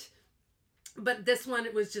moment. But this one,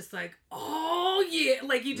 it was just like, oh, yeah.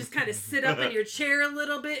 Like, you just kind of sit up in your chair a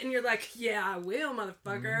little bit and you're like, yeah, I will,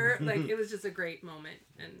 motherfucker. Like, it was just a great moment.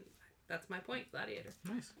 And that's my point, Gladiator.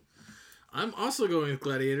 Nice. I'm also going with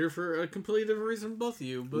Gladiator for a completely different reason from both of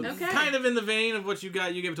you, but kind of in the vein of what you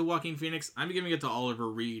got. You give it to Joaquin Phoenix. I'm giving it to Oliver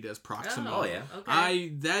Reed as Proximo. Oh yeah, okay.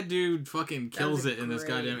 That dude fucking kills it in this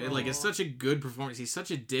goddamn. Like, it's such a good performance. He's such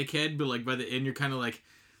a dickhead, but like by the end, you're kind of like,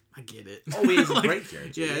 I get it. Oh, he's a great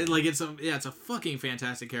character. Yeah, like it's a fucking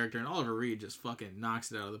fantastic character, and Oliver Reed just fucking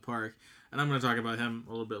knocks it out of the park. And I'm gonna talk about him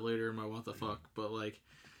a little bit later in my what the fuck, but like.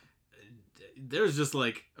 There's just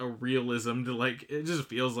like a realism to like it just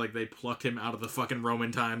feels like they plucked him out of the fucking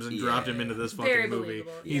Roman times and dropped him into this fucking movie.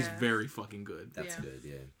 He's very fucking good. That's good,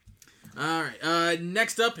 yeah. All right.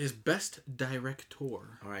 Next up is Best Director.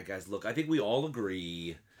 All right, guys. Look, I think we all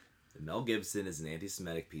agree that Mel Gibson is an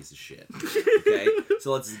anti-Semitic piece of shit. Okay,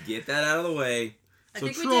 so let's get that out of the way. So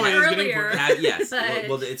I think Troy we did earlier. Yes.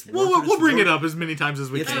 We'll bring it up as many times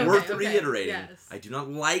as we can. It's worth reiterating. Yes. I do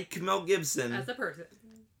not like Mel Gibson as a person.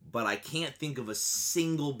 but I can't think of a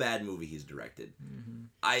single bad movie he's directed. Mm-hmm.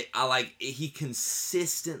 I like he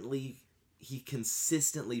consistently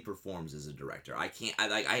performs as a director. I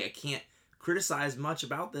can't criticize much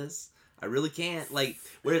about this. I really can't. Like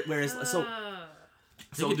whereas so. I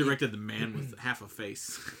think he directed The Man with Half a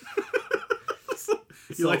Face.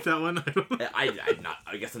 You like that one?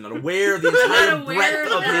 I guess I'm not aware of the entire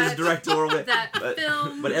breadth of his directorial.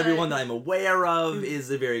 Film, but everyone that I'm aware of is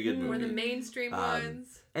a very good movie. Or the mainstream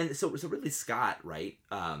ones. And so Ridley Scott, right?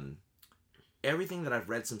 Everything that I've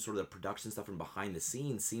read, some sort of the production stuff from behind the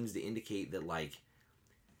scenes, seems to indicate that like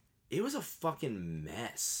it was a fucking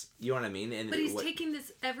mess. You know what I mean? But he's taking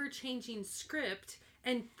this ever-changing script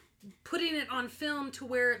and putting it on film to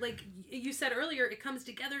where, like you said earlier, it comes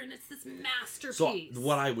together and it's this masterpiece. So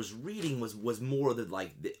what I was reading was more that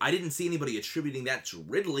like I didn't see anybody attributing that to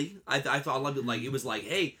Ridley. I thought a lot of it like it was like,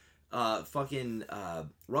 hey,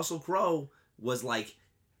 Russell Crowe was like,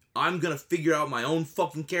 I'm gonna figure out my own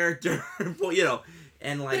fucking character, you know,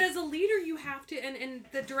 and like. But as a leader, you have to, and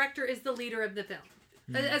the director is the leader of the film.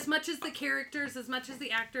 As much as the characters, as much as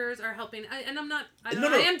the actors are helping, I am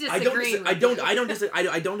disagreeing. I don't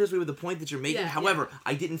disagree with the point that you're making. However,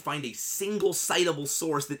 I didn't find a single citable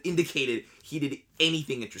source that indicated he did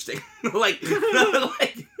anything interesting. like.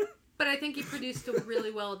 But I think he produced a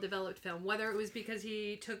really well-developed film. Whether it was because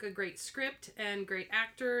he took a great script and great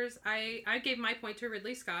actors, I gave my point to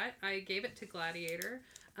Ridley Scott. I gave it to Gladiator.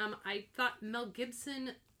 I thought Mel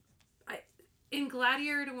Gibson. In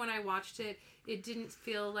Gladiator, when I watched it, it didn't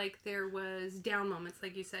feel like there was down moments,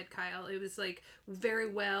 like you said, Kyle. It was like very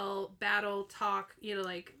well battle talk, you know,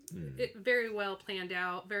 like it very well planned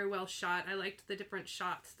out, very well shot. I liked the different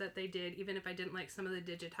shots that they did, even if I didn't like some of the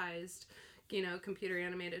digitized, you know, computer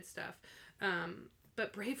animated stuff.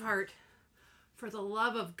 But Braveheart, for the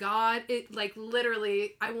love of God, it like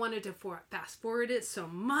literally, I wanted to fast forward it so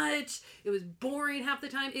much. It was boring half the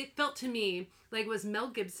time. It felt to me like it was Mel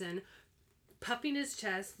Gibson puffing his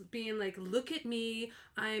chest, being like, look at me,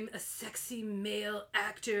 I'm a sexy male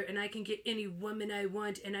actor and I can get any woman I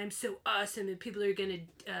want and I'm so awesome and people are gonna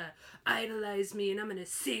idolize me and I'm gonna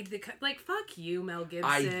save the like, fuck you, Mel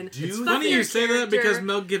Gibson. It's funny you say that because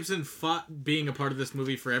Mel Gibson fought being a part of this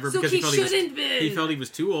movie forever because he felt he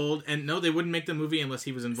was too old, and no, they wouldn't make the movie unless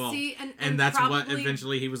he was involved. See, and that's what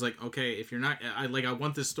eventually he was like, okay, if you're not, I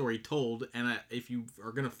want this story told, and if you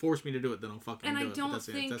are gonna force me to do it, then I'll fucking do it. And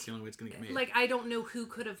that's the only way it's gonna get made. Like, I don't know who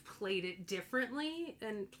could have played it differently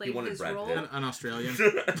and played his role. An Australian.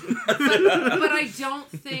 but I don't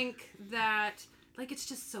think that, like, it's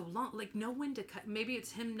just so long. Like, know when to cut. Maybe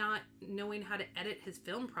it's him not knowing how to edit his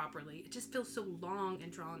film properly. It just feels so long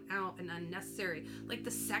and drawn out and unnecessary. Like,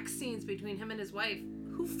 the sex scenes between him and his wife.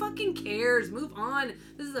 Who fucking cares? Move on.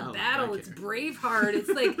 This is a battle. It's Braveheart. It's,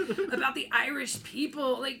 like, about the Irish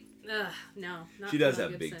people. Like, no. She does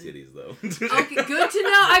have big titties, though. Okay, good to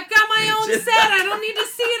know. I've got my own set. I don't need to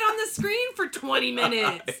see it on the screen for 20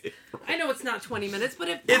 minutes. I know it's not 20 minutes, but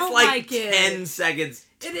it felt like 10 seconds.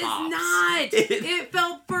 It is not. It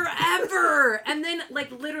felt forever. And then,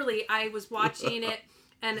 like, literally, I was watching it,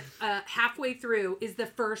 and halfway through is the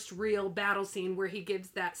first real battle scene where he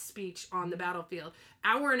gives that speech on the battlefield.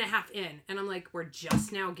 Hour and a half in, and I'm like, we're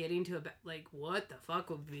just now getting to like, what the fuck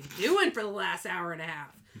have we been doing for the last hour and a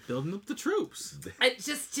half? Building up the troops. I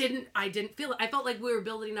didn't feel it. I felt like we were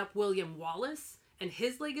building up William Wallace and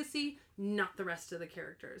his legacy, not the rest of the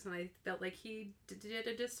characters. And I felt like he did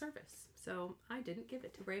a disservice. So I didn't give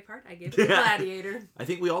it to Braveheart. I gave it to Gladiator. I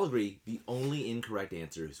think we all agree the only incorrect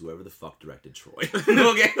answer is whoever the fuck directed Troy.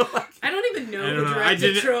 Okay. I don't even know who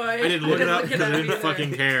directed Troy. I didn't look it up because I didn't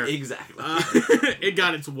fucking care. Exactly. It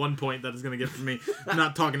got its 1 point that it's going to get from me. I'm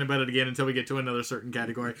not talking about it again until we get to another certain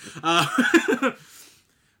category.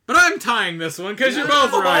 But I'm tying this one because you're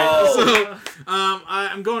both right. So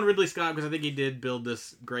I'm going Ridley Scott because I think he did build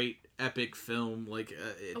this great epic film. Like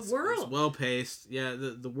it's well paced. Yeah,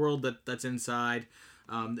 the world that's inside,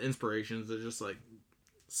 the inspirations that just like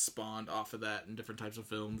spawned off of that in different types of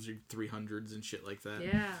films, your 300s and shit like that.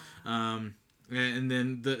 Yeah. And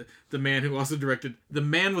then the man who also directed The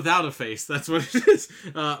Man Without a Face. That's what it is.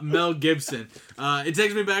 Mel Gibson. It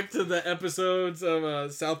takes me back to the episodes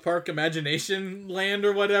of South Park Imagination Land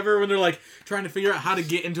or whatever, when they're like trying to figure out how to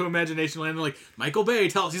get into Imagination Land. They're like, Michael Bay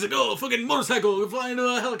tells us, he's like, oh, fucking motorcycle, we're flying into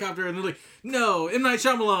a helicopter. And they're like, no, M. Night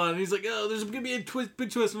Shyamalan. And he's like, oh, there's gonna be a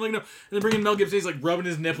big twist. And I'm like, no. And they bring in Mel Gibson. He's like rubbing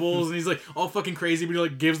his nipples and he's like all fucking crazy, but he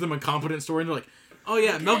like gives them a competent story. And they're like, oh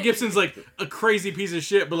yeah, okay. Mel Gibson's like a crazy piece of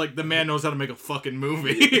shit, but like the man knows how to make a fucking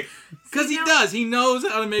movie. Because he does. He knows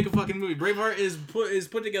how to make a fucking movie. Braveheart is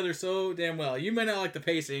put together so damn well. You may not like the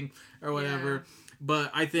pacing or whatever.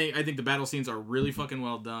 But I think the battle scenes are really fucking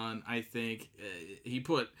well done. I think he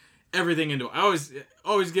put everything into it. I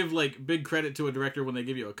always give like big credit to a director when they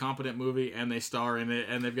give you a competent movie and they star in it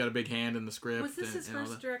and they've got a big hand in the script. Was this his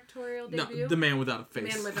first directorial No, debut? The Man Without a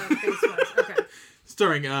Face. Man Without a Face was. Okay.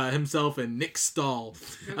 Starring himself and Nick Stahl.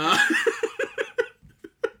 Okay.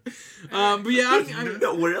 But yeah,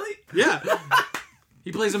 No, really? yeah.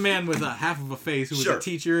 He plays a man with half of a face who was Sure. a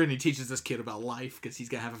teacher, and he teaches this kid about life because he's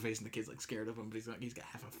got half a face and the kid's like scared of him, but he's got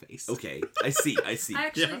half a face. Okay, I see. I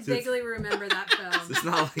actually vaguely remember that film. It's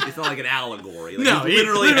not like an allegory. Like, No, he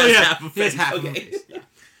literally has half a he has face. half of a Okay. face. Yeah.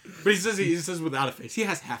 But he says without a face. He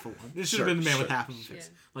has half of one. It should have been the man with half of a face,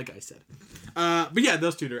 like I said. But yeah,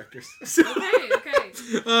 those two directors.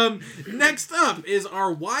 Okay. Next up is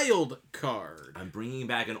our wild card. I'm bringing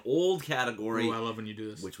back an old category, Ooh, I love when you do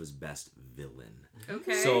this. which was best villain.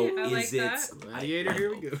 Okay. So I like is it that. Gladiator,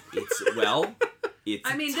 here we go. It's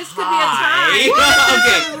I mean, this tie. could be a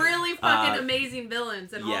tie. Okay. Some really fucking amazing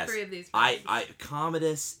villains in all Yes. three of these films.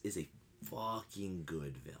 Commodus is a fucking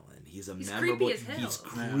good villain. He's memorable. creepy as hell. He's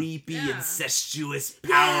creepy, Yeah. incestuous,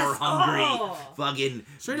 power hungry, Oh. fucking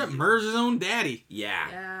Straight up murders his own daddy. yeah.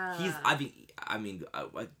 Yeah.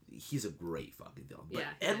 He's a great fucking villain. But Yeah,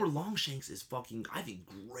 he Edward is. Longshanks is fucking, I think,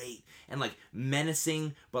 great and like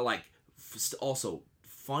menacing, but like also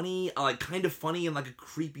funny, like kind of funny and like a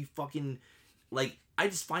creepy fucking, like I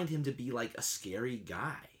just find him to be like a scary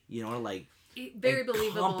guy, you know, like Very and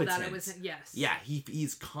believable that it competent. was. Yes. Yeah,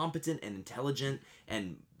 he's competent and intelligent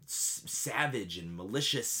and savage and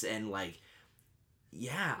malicious and like,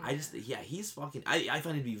 he's fucking. I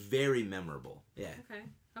find him to be very memorable. Yeah.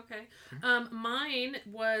 Okay. Mine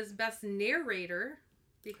was best narrator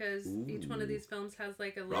because each one of these films has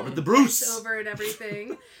like a little Robert the Bruce over and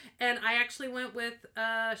everything, and I actually went with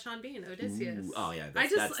Sean Bean, Odysseus. Ooh, oh yeah,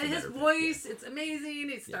 His better pick, voice, it's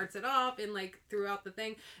amazing. It starts it off and like throughout the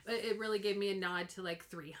thing, but it really gave me a nod to like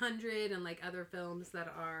 300 and like other films that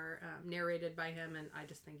are narrated by him, and I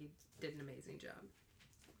just think he did an amazing job.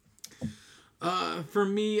 For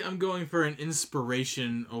me, I'm going for an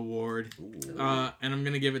inspiration award, and I'm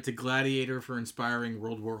gonna give it to Gladiator for inspiring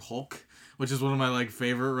World War Hulk, which is one of my like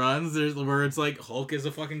favorite runs. There's where it's like Hulk is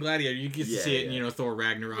a fucking gladiator. You get to see it in Thor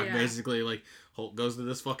Ragnarok. Yeah. Basically, like Hulk goes to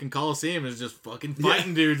this fucking Coliseum and is just fucking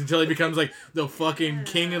fighting dudes until he becomes like the fucking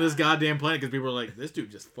king of this goddamn planet. Because people are like, this dude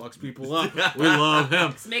just fucks people up. We love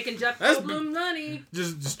him. It's making Jeff That's Goldblum money.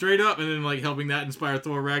 Just straight up, and then like helping that inspire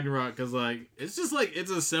Thor Ragnarok, because like it's just like it's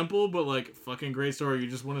a simple but like fucking great story. You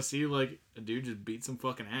just want to see like a dude just beat some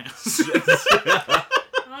fucking ass.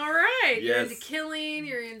 All right, you're Yes. into killing.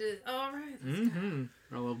 You're into all right. Mm-hmm.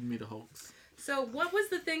 I love me the Hulks. So, what was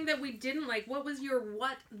the thing that we didn't like? What was your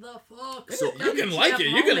what the fuck? So, You can like it.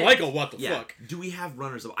 You can like a what the Yeah. fuck. Do we have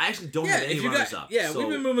runners up? I actually don't have any if you runners got, up. yeah, so we've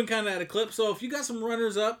been moving kind of at a clip. So if you got some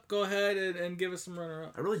runners up, go ahead and give us some runner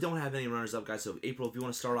up. I really don't have any runners up, guys. So April, if you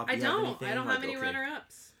want to start off, I do you have don't. anything? I don't Like, have any okay.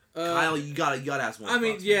 runner-ups. Kyle, you gotta ask one. I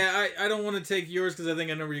mean, first. yeah, I don't want to take yours because I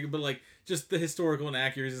think I know where you. But like, just the historical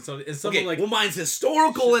inaccuracies and something. And something Okay, like well, mine's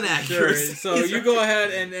historical sure. inaccuracy. So you go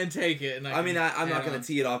ahead and take it. And I mean, I'm not add gonna on.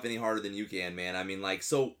 tee it off any harder than you can, man. I mean, like,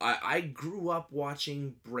 so I grew up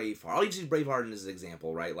watching Braveheart. I'll use Braveheart as an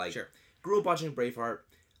example, right? Like, Sure. grew up watching Braveheart.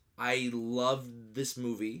 I loved this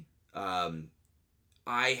movie.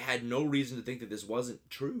 I had no reason to think that this wasn't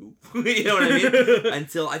true. You know what I mean?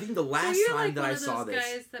 Until I think the last So you're time like that one I of those saw this.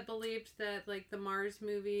 guys that believed that like the Mars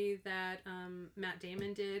movie that Matt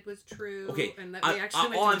Damon did was true. Okay, and that we actually all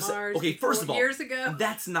went I'm to sa- Mars. okay, first 4 of all, years ago.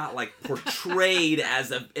 That's not like portrayed as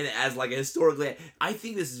like a historically. I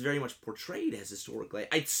think this is very much portrayed as historically.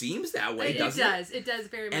 It seems that way, It doesn't it? does. It does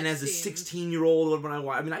very much. And as a seem. 16-year-old, when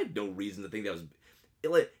I mean, I had no reason to think that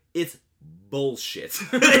was. It's bullshit.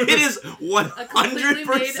 It is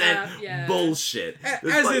 100% yeah. bullshit.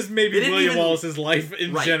 As is maybe they didn't William even- Wallace's life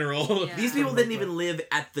in Right. general. Yeah. These people didn't even live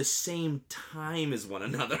at the same time as one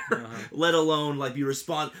another, Uh-huh. let alone like be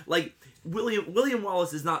like. William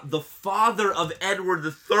Wallace is not the father of Edward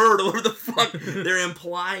III, or whatever the fuck they're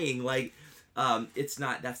implying. Like, that's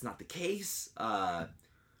not the case.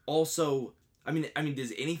 Also, I mean,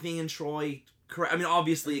 does anything in Troy? Correct. I mean,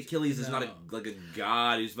 obviously Achilles is not like a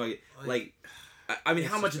god who's fucking like. I mean,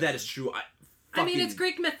 how much of that is true? I mean, it's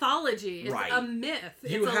Greek mythology. It's Right. a myth.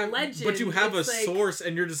 You it's have, a legend. but you have It's a like, source,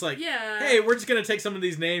 and you're just like, Yeah. hey, we're just gonna take some of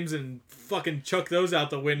these names and fucking chuck those out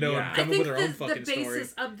the window Yeah. and I come up think with our own the fucking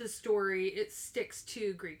basis story. of the story, it sticks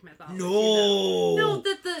to Greek mythology. No. No,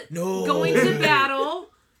 that the No. going to battle.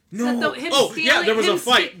 No. Him Oh yeah, stealing- there was a him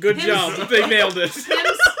fight. ste- Good him job. ste- They nailed it.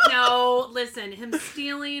 No, listen, him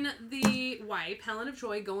stealing the wife, Helen of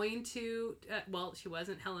Troy, going to, well, she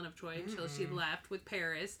wasn't Helen of Troy until she left with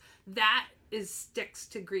Paris. That sticks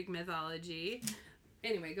to Greek mythology.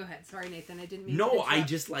 Anyway, go ahead. Sorry, Nathan, I didn't mean to interrupt. I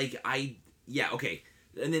just, yeah, okay.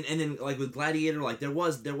 And then like with Gladiator, like there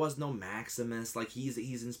was no Maximus. Like he's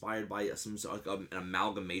inspired by some sort of an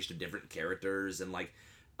amalgamation of different characters, and like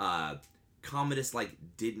Commodus like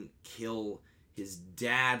didn't kill his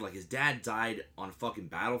dad. Like his dad died on a fucking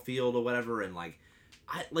battlefield or whatever, and like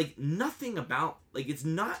nothing about like it's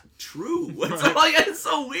not true. It's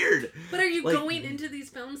so weird. But are you going into these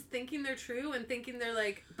films thinking they're true and thinking they're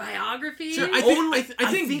like biographies? Sure, I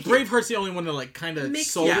think Braveheart's the only one that like kind of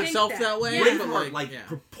sold itself that way. Yeah. Braveheart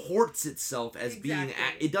purports itself as being.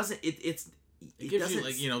 It doesn't. It gives you,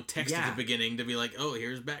 like, text at the beginning to be like, oh,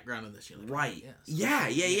 here's background of this. You're like, right. Oh,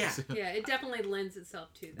 yes. Yeah. Yeah, it definitely lends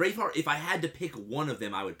itself to that. Braveheart, if I had to pick one of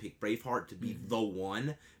them, I would pick Braveheart to be the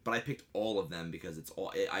one, but I picked all of them because it's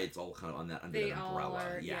all kind of under that umbrella. They all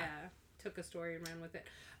are, took a story and ran with it.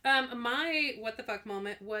 My what the fuck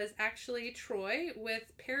moment was actually Troy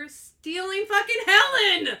with Paris stealing fucking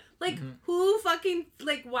Helen! Like, who fucking,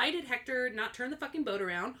 like, why did Hector not turn the fucking boat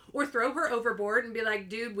around or throw her overboard and be like,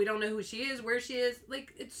 dude, we don't know who she is, where she is?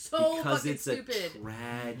 Like, it's so because fucking it's stupid. a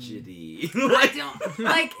tragedy. I don't,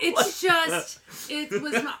 like, it's just, it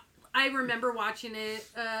was not, I remember watching it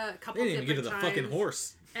a couple they didn't different even get to the times, fucking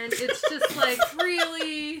horse. and it's just like,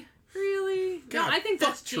 really? Really? God, no, I think fuck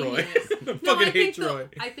that's Troy. genius. No, I think Troy.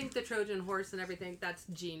 I think the Trojan horse and everything, that's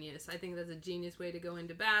genius. I think that's a genius way to go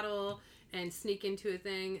into battle and sneak into a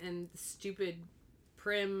thing, and stupid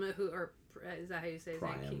Prim, is that how you say his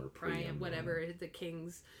name? Priam or Priam, whatever, the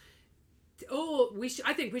king's. Oh,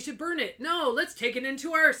 I think we should burn it. No, let's take it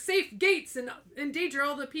into our safe gates and endanger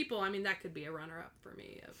all the people. I mean, that could be a runner-up for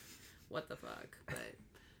me of what the fuck. But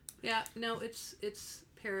yeah, no, it's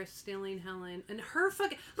Paris stealing Helen and her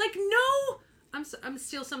fucking no. I'm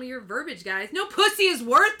steal some of your verbiage, guys. No pussy is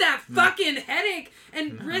worth that fucking headache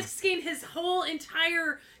and risking his whole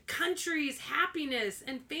entire country's happiness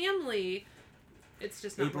and family. It's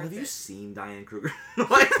just not worth have it. you seen Diane Kruger?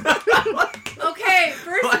 Okay,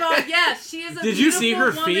 first of all, yes, she is a Did you see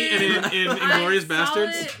her beautiful feet woman. in Inglourious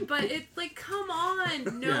Bastards? It, but it's like, come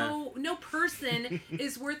on, no person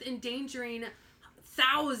is worth endangering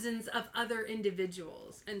thousands of other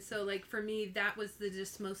individuals. And so, like, for me, that was the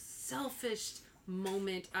just most selfish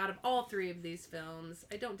moment out of all three of these films.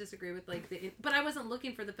 I don't disagree with but I wasn't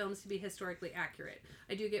looking for the films to be historically accurate.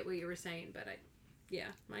 I do get what you were saying, but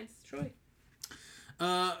mine's Troy.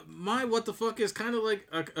 My what the fuck is kind of like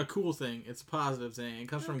a cool thing. It's a positive thing. It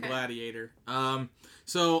comes from Gladiator.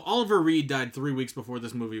 So Oliver Reed died 3 weeks before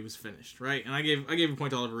this movie was finished, right? And I gave a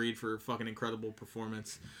point to Oliver Reed for a fucking incredible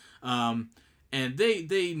performance. And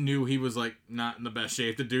they knew he was, like, not in the best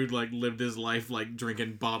shape. The dude, like, lived his life, like,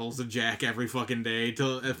 drinking bottles of Jack every fucking day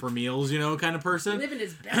for meals, kind of person. Living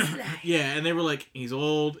his best life. Yeah, and they were like, he's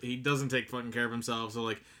old, he doesn't take fucking care of himself. So,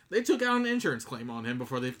 like, they took out an insurance claim on him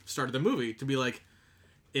before they started the movie to be like,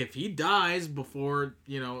 if he dies before,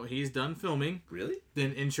 he's done filming... Really?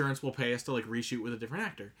 Then insurance will pay us to, like, reshoot with a different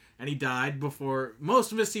actor. And he died before...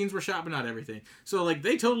 Most of his scenes were shot, but not everything. So, like,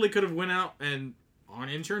 they totally could have went out and, on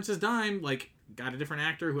insurance's dime, like... got a different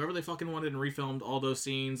actor, whoever they fucking wanted, and refilmed all those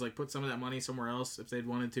scenes, like, put some of that money somewhere else if they'd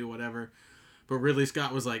wanted to, whatever. But Ridley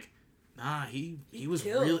Scott was like, nah, he was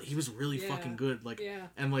really fucking good, like,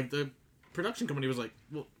 and, like, the production company was like,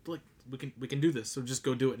 well, like, we can do this, so just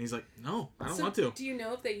go do it. And he's like, no, I don't want to. Do you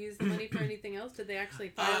know if they used the money for anything else? Did they actually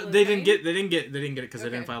file they didn't get it because they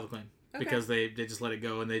didn't file the claim. Okay. Because they just let it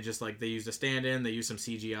go, and they just, like, they used a stand-in, they used some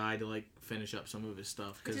CGI to, like, finish up some of his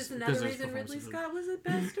stuff. Which is another reason Ridley Scott was the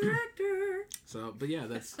best director. So, but yeah,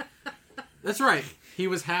 that's right. He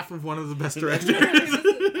was half of one of the best directors.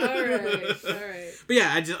 All right. But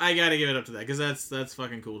yeah, I gotta give it up to that, because that's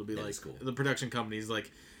fucking cool to be like, cool. The production company's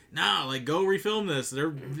like, nah, like, go refilm this.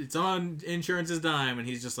 It's on insurance's dime, and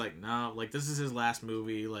he's just like, nah, like, this is his last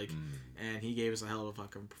movie, like, and he gave us a hell of a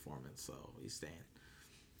fucking performance, so he's staying.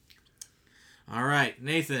 All right,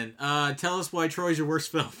 Nathan, tell us why Troy's your worst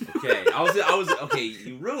film. Okay, I was okay,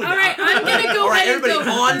 you ruined it. All right, I'm gonna go ahead and everybody,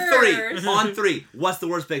 go first. on three. What's the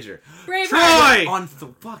worst picture? Braveheart.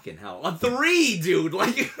 Troy! Fucking hell. On 3, dude.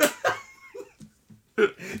 Like,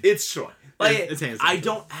 it's Troy. Like, it's hands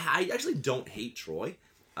down. I actually don't hate Troy.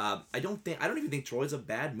 I don't even think Troy's a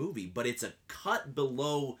bad movie, but it's a cut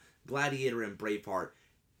below Gladiator and Braveheart.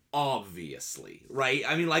 Obviously, right?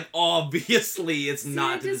 I mean, like, obviously it's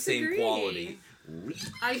not to the same quality.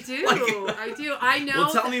 I do. I know.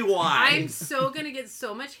 Well, tell me why. I'm so gonna get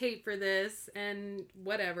so much hate for this and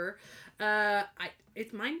whatever.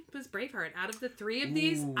 Mine was Braveheart. Out of the three of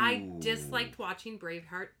these, I disliked watching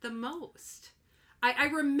Braveheart the most. I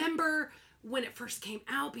remember when it first came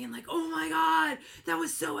out being like, oh my god, that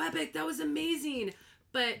was so epic, that was amazing.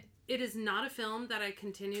 But it is not a film that I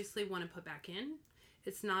continuously want to put back in.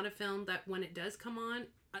 It's not a film that when it does come on,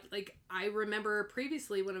 like I remember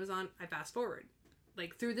previously when it was on, I fast forward.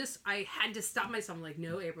 Like through this, I had to stop myself. I'm like,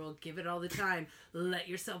 no, April, give it all the time. Let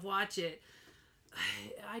yourself watch it.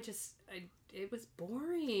 It was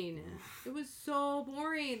boring. It was so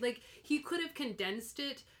boring. Like he could have condensed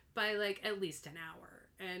it by like at least an hour.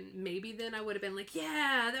 And maybe then I would have been like,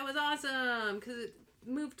 yeah, that was awesome. Because it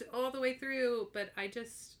moved all the way through. But it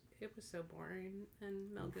was so boring.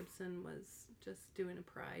 And Mel Gibson was just doing a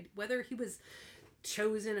pride. Whether he was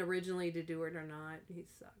chosen originally to do it or not, he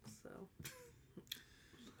sucks. So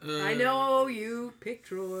I know you picked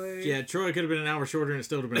Troy. Yeah, Troy could have been an hour shorter and it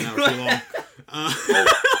still would have been an hour too long.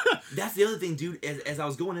 That's the other thing, dude. As I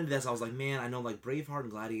was going into this, I was like, man, I know like Braveheart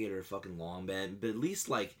and Gladiator are fucking long, man. But at least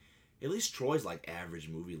Troy's like average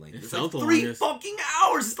movie length. It's like 3 fucking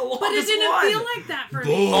hours. It's the longest one. But it didn't feel like that for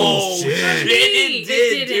me. Oh shit! It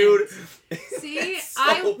did, dude. See,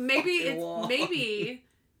 maybe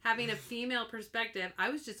having a female perspective, I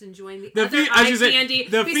was just enjoying the other eye candy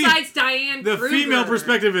besides Diane Kruger. The female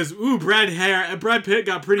perspective is, ooh, Brad Pitt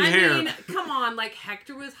got pretty hair. I mean, come on, like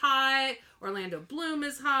Hector was hot, Orlando Bloom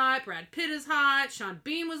is hot, Brad Pitt is hot, Sean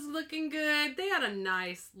Bean was looking good. They had a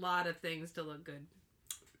nice lot of things to look good.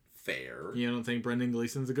 Fair. You don't think Brendan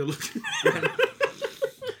Gleeson's a good looking man?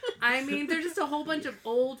 I mean, there's just a whole bunch of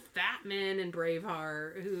old fat men in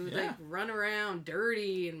Braveheart who like run around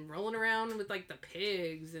dirty and rolling around with like the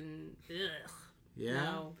pigs and ugh. Yeah.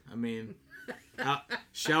 No. I mean,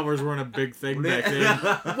 showers weren't a big thing back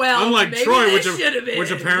then. Well, unlike maybe Troy, they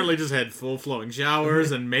which apparently just had full flowing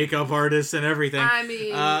showers and makeup artists and everything. I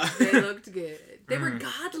mean, they looked good. They were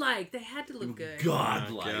godlike. They had to look good.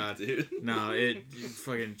 Godlike, dude. No,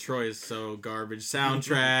 fucking Troy is so garbage.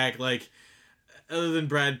 Soundtrack, like, other than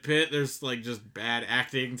Brad Pitt, there's like just bad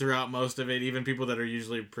acting throughout most of it. Even people that are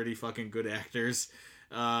usually pretty fucking good actors.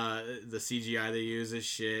 The CGI they use is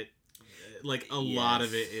shit. Like a lot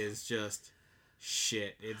of it is just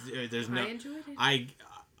shit. There's no. I enjoyed it.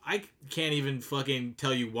 I can't even fucking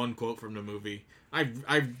tell you one quote from the movie. I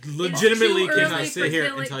legitimately cannot sit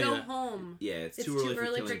here and tell you that. Home. Yeah, it's too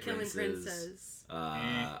early for killing princes.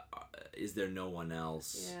 Is there no one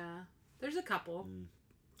else? Yeah, there's a couple.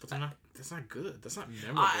 That's not good. That's not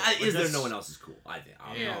memorable. Is there no one else is cool? I think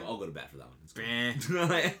I'll go to bat for that one.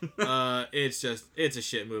 It's a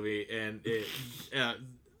shit movie, and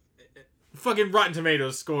fucking Rotten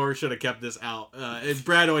Tomatoes score should have kept this out.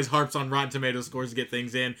 Brad always harps on Rotten Tomatoes scores to get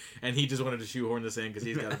things in, and he just wanted to shoehorn this in because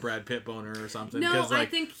he's got a Brad Pitt boner or something. No, I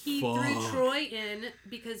think he threw Troy in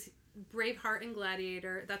because Braveheart and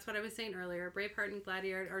Gladiator, that's what I was saying earlier, Braveheart and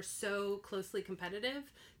Gladiator are so closely competitive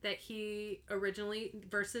that he originally,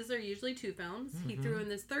 versus are usually 2 films, he threw in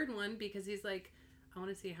this third one because he's like, I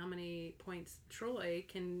want to see how many points Troy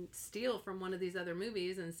can steal from one of these other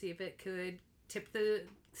movies and see if it could tip the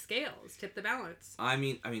scales, tip the balance. I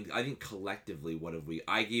think collectively, what have we?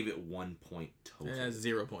 I gave it 1 point total.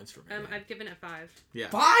 0 points for me. I've given it 5. Yeah,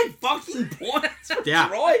 5 fucking points. Yeah,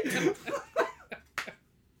 Troy.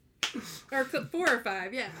 Or 4 or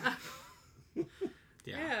 5, yeah.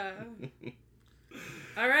 Yeah.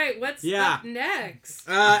 All right, what's up next?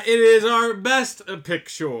 It is our best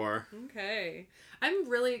picture. Okay. I'm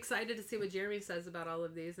really excited to see what Jeremy says about all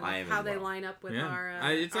of these and how they line up with our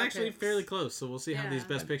it's our actually picks. fairly close, so we'll see how these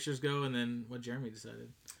best pictures go and then what Jeremy decided.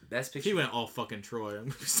 Best picture. He went all fucking Troy.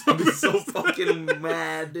 I'm so fucking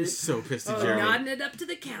mad, dude. So pissed at Jeremy. Nodding it up to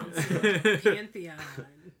the council. Pantheon.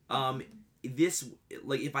 This,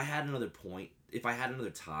 like, if I had another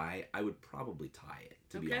tie, I would probably tie it,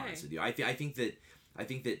 to be honest with you. I think that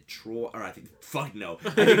Troy, or I think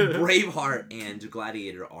Braveheart and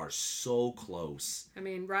Gladiator are so close. I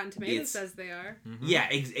mean, Rotten Tomatoes says they are. Mm-hmm. Yeah,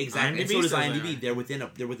 exactly. And so does IMDb. They're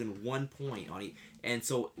within 1 point on each. And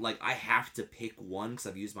so, like, I have to pick one because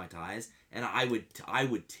I've used my ties, and I would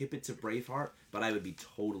tip it to Braveheart, but I would be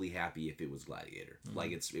totally happy if it was Gladiator. Mm-hmm.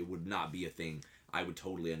 Like, it would not be a thing. I would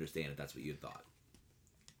totally understand if that's what you thought.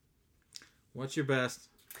 What's your best?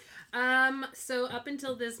 So up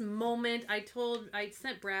until this moment, I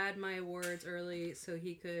sent Brad my awards earlier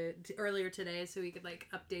today, so he could like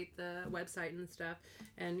update the website and stuff.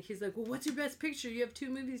 And he's like, well, what's your best picture? You have 2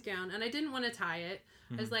 movies down. And I didn't want to tie it.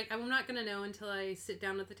 Mm-hmm. I was like, I'm not going to know until I sit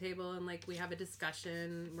down at the table and like we have a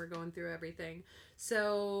discussion. We're going through everything.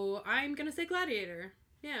 So I'm going to say Gladiator.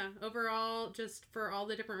 Yeah, overall, just for all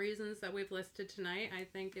the different reasons that we've listed tonight, I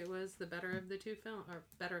think it was the better of the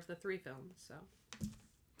better of the three films. So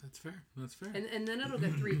That's fair. That's fair. and then it'll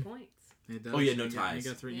get 3 points. It does. Oh, yeah, no You ties.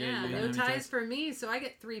 got three. Yeah, you don't no have any ties for me, so I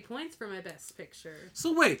get 3 points for my best picture.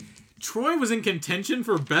 So wait, Troy was in contention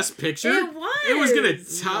for best picture. It was. It was gonna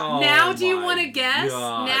top. Oh Now, do you my want to guess?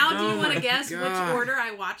 God. Now, do Oh you want my to guess God. which order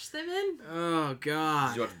I watched them in? Oh Did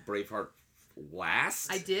God. you watch Braveheart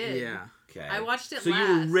last? I did. Yeah. Okay. I watched it so last.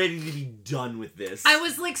 you were ready to be done with this. I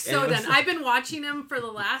was like so And it was done. like- I've been watching them for the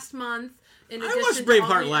last month. In I addition watched to all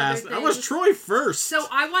Braveheart the last. other I watched things. Troy first. So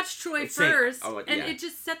I watched Troy Same. first, Oh, and yeah. it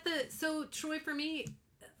just set the. So Troy for me,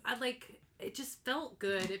 it just felt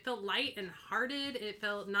good. It felt light and hearted. It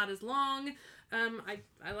felt not as long.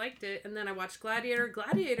 I liked it, and then I watched Gladiator.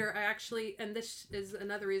 Gladiator, I actually, and this is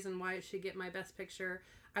another reason why it should get my best picture.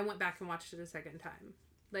 I went back and watched it a second time.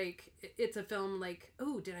 Like, it's a film like,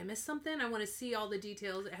 oh, did I miss something? I want to see all the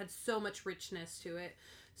details. It had so much richness to it.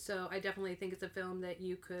 So I definitely think it's a film that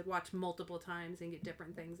you could watch multiple times and get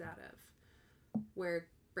different things out of. Where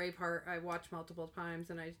Braveheart, I watch multiple times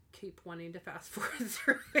and I keep wanting to fast forward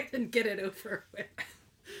through it and get it over with.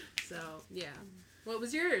 So, yeah. What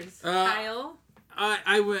was yours, Kyle?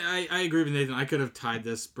 I agree with Nathan. I could have tied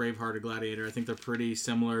this Braveheart or Gladiator. I think they're pretty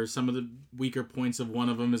similar. Some of the weaker points of one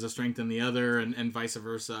of them is a strength in the other, and vice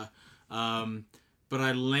versa. But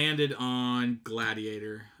I landed on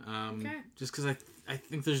Gladiator. Okay. Just because I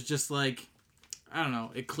think there's just like, I don't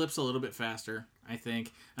know, it clips a little bit faster, I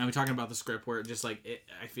think. And we're talking about the script where it just like,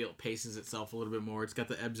 I feel it paces itself a little bit more. It's got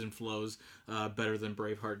the ebbs and flows better than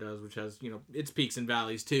Braveheart does, which has, its peaks and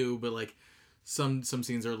valleys too, but like, some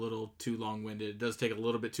scenes are a little too long-winded. It does take a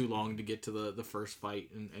little bit too long to get to the first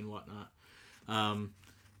fight and whatnot.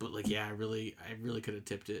 But like, yeah, I really could have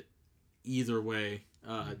tipped it either way.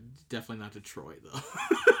 Definitely not to Troy though.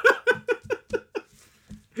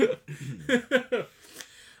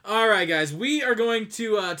 All right, guys, we are going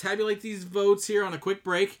to tabulate these votes here on a quick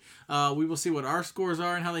break. We will see what our scores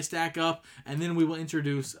are and how they stack up, and then we will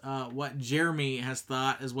introduce what Jeremy has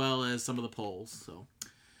thought as well as some of the polls. So.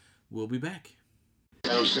 We'll be back.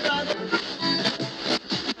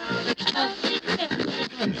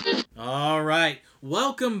 All right.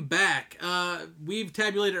 Welcome back. We've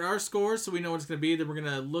tabulated our scores, so we know what it's going to be. Then we're going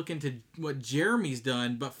to look into what Jeremy's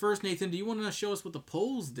done. But first, Nathan, do you want to show us what the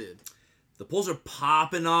polls did? The polls are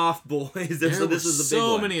popping off, boys. There So were this is a big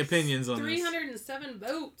so one. many opinions on this. 307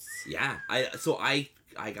 votes. Yeah.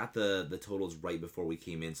 I got the totals right before we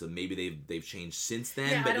came in, so maybe they've changed since then.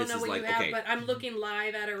 Yeah, but I don't this know is what like you have, okay. but I'm looking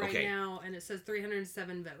live at it right Okay. now, and it says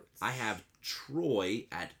 307 votes. I have Troy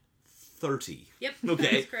at 30. Yep, Okay.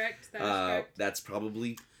 that is correct. That is correct. That's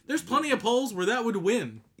probably There's plenty of polls where that would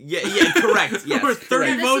win. yeah, correct. Yes, Or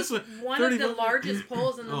 30 And correct. this votes. is one 30 of the votes. largest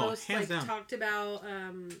polls and the Oh, most hands down. talked about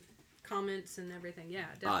comments and everything. Yeah,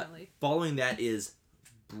 definitely. Following that is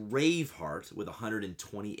Braveheart with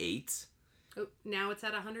 128. Oh, now it's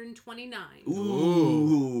at 129.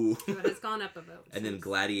 Ooh. So it has gone up a vote. And then since-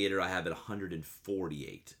 Gladiator I have at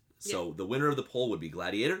 148. So the winner of the poll would be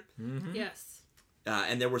Gladiator. Mm-hmm. Yes.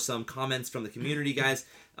 And there were some comments from the community, guys.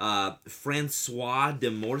 Francois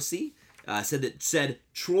de Morcy said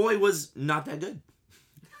Troy was not that good.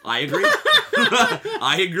 I agree.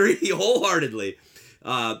 I agree wholeheartedly.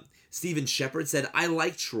 Stephen Shepard said, I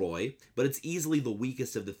like Troy, but it's easily the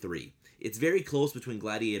weakest of the three. It's very close between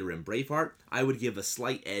Gladiator and Braveheart. I would give a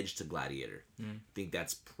slight edge to Gladiator. I think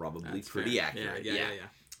that's probably That's pretty fair. accurate.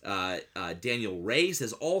 Yeah. Daniel Ray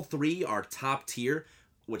says all three are top tier,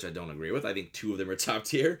 which I don't agree with. I think two of them are top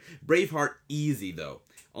tier. Braveheart, easy though.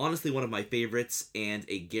 Honestly, one of my favorites and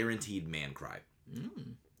a guaranteed man cry.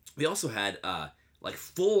 We also had like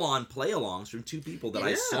full-on play-alongs from two people that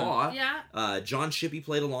I saw. Yeah. John Shippey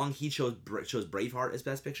played along. He chose Braveheart as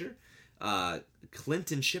Best Picture.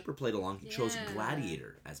 Clinton Shipper played along. He chose Yeah.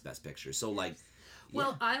 Gladiator as Best Picture. So like,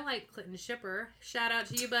 Well, I like Clinton Shipper. Shout out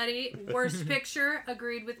to you, buddy. Worst picture,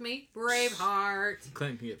 agreed with me. Braveheart.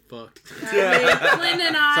 Clinton can get fucked. I mean, Clinton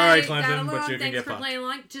and I Sorry, got Clinton, but along. you can Thanks get for fucked. playing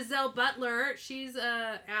along. Giselle Butler, she's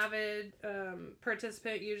a avid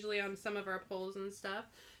participant usually on some of our polls and stuff.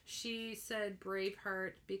 She said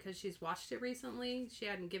Braveheart because she's watched it recently. She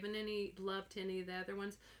hadn't given any love to any of the other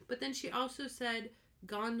ones. But then she also said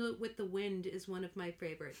Gone with the Wind is one of my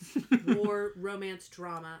favorites. War, romance,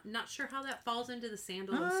 drama. Not sure how that falls into the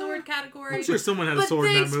Sandal and Sword category. I'm sure someone had a But sword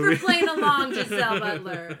in that thanks movie. for playing along, Giselle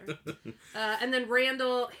Butler. And then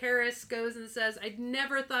Randall Harris goes and says, I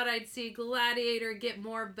never thought I'd see Gladiator get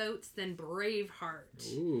more votes than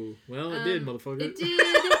Braveheart. Ooh, well, it did, motherfucker. It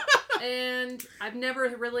did. And I've never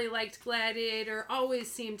really liked Gladiator.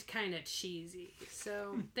 Always seemed kind of cheesy.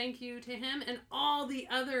 So thank you to him and all the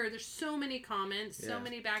other. There's so many comments, so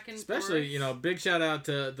many back and forth. Especially, you know, big shout out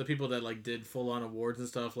to the people that like did full on awards and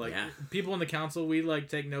stuff. Like people in the council, we like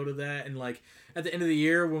take note of that. And like at the end of the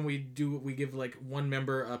year when we give like one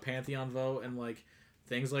member a Pantheon vote and like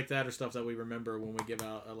things like that are stuff that we remember when we give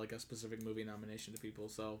out like a specific movie nomination to people.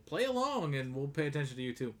 So play along and we'll pay attention to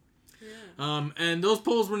you too. Yeah. And those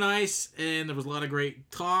polls were nice, and there was a lot of great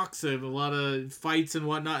talks and a lot of fights and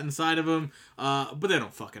whatnot inside of them. But they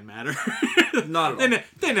don't fucking matter. Not at all.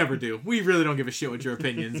 They never do. We really don't give a shit what your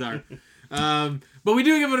opinions are. But we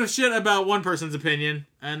do give a shit about one person's opinion,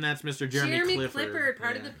 and that's Mr. Jeremy Clifford.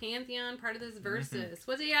 Part of the Pantheon, part of this Versus.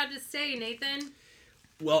 What do you have to say, Nathan?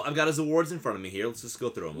 Well, I've got his awards in front of me here. Let's just go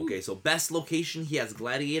through them. Okay, so best location, he has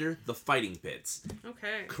Gladiator, the Fighting Pits.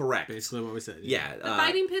 Okay. Correct. Basically what we said. Yeah. The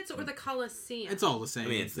Fighting Pits or the Coliseum? It's all the same. I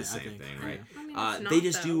mean, it's the same thing, right? I mean, it's not, they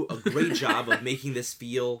just do a great job of making this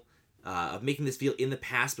feel in the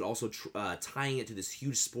past, but also tying it to this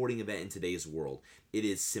huge sporting event in today's world. It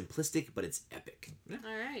is simplistic, but it's epic. All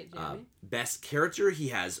right, Jamie. Best character, he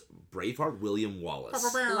has Braveheart William Wallace.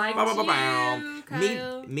 Like you,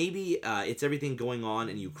 Kyle. Maybe it's everything going on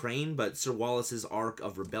in Ukraine, but Sir Wallace's arc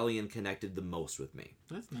of rebellion connected the most with me.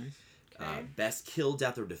 That's nice. Okay. Best kill,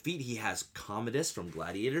 death, or defeat, he has Commodus from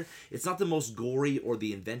Gladiator. It's not the most gory or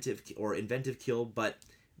the inventive kill, but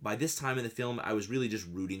by this time in the film, I was really just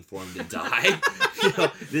rooting for him to die.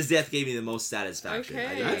 This death gave me the most satisfaction.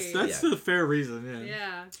 Okay. That's a fair reason, yeah.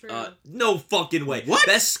 Yeah, true. No fucking way. What?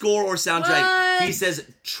 Best score or soundtrack, What? he says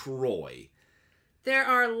Troy. There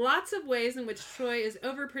are lots of ways in which Troy is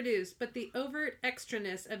overproduced, but the overt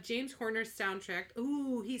extraness of James Horner's soundtrack,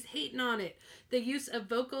 ooh, he's hating on it. The use of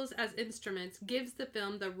vocals as instruments gives the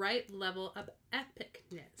film the right level of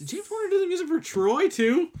epicness. Did James Horner do the music for Troy,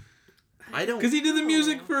 too? I don't... Because he did the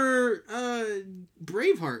music for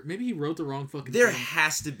Braveheart. Maybe he wrote the wrong fucking There thing.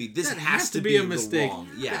 has to be. This That has to be a mistake. Wrong.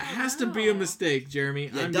 That Yeah. has to be a mistake, Jeremy.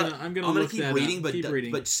 Yeah, I'm gonna look keep that reading, up. but Keep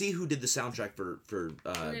reading. But see who did the soundtrack for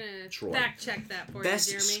I'm gonna Troy. fact check that for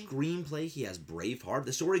Best you, Jeremy. screenplay, he has Braveheart.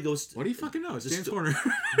 The story goes... What do you fucking know? It's Just- James Horner.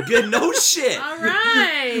 Good, no shit! All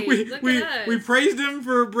right, look at us. we praised him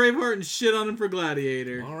for Braveheart and shit on him for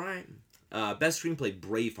Gladiator. All right. Best screenplay,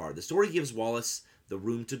 Braveheart. The story gives Wallace the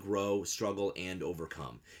room to grow, struggle, and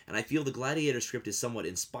overcome. And I feel the Gladiator script is somewhat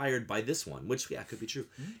inspired by this one, which, yeah, could be true.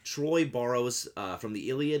 Mm-hmm. Troy borrows from the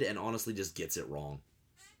Iliad and honestly just gets it wrong.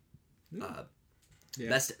 Yeah.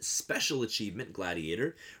 Best special achievement,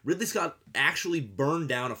 Gladiator. Ridley Scott actually burned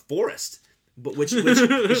down a forest, but which it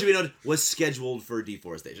should be noted was scheduled for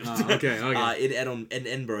deforestation. Okay. in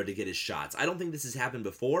Edinburgh to get his shots. I don't think this has happened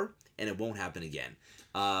before, and it won't happen again.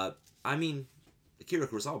 I mean, Akira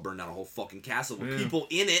Kurosawa burned down a whole fucking castle with people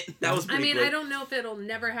in it. That was pretty cool. I don't know if it'll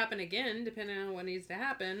never happen again, depending on what needs to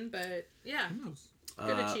happen, but yeah,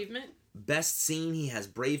 good achievement. Best scene, he has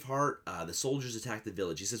Braveheart. The soldiers attack the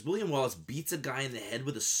village. He says William Wallace beats a guy in the head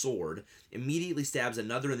with a sword, immediately stabs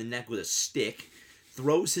another in the neck with a stick,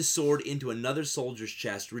 throws his sword into another soldier's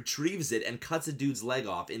chest, retrieves it, and cuts a dude's leg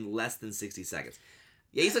off in less than 60 seconds.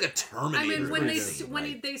 Yeah, he's like a Terminator. I mean, when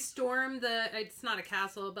right? they storm it's not a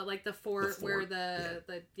castle, but like the fort where the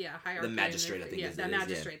hierarchy. The magistrate, I think. The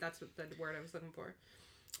magistrate. That's what the word I was looking for.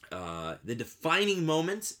 The defining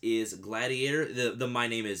moment is Gladiator. The My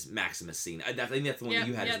Name is Maximus scene. I think that's the one that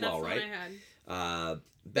you had as well, right? Yeah,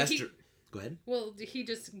 that's the one I had. Go ahead. Well, he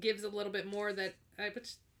just gives a little bit more that.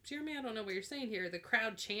 But Jeremy, I don't know what you're saying here. The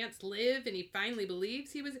crowd chants "Live," and he finally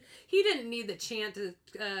believes he didn't need the chant to.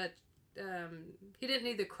 He didn't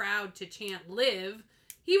need the crowd to chant "Live."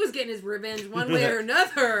 He was getting his revenge one way or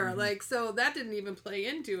another. So that didn't even play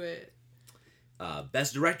into it.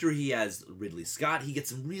 Best director, he has Ridley Scott. He gets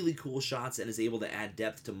some really cool shots and is able to add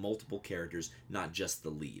depth to multiple characters, not just the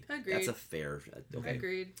lead. Agreed. That's a fair. Okay.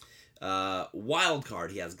 Agreed. Wild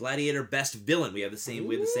card, he has Gladiator. Best villain, we have the same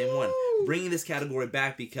one. Bringing this category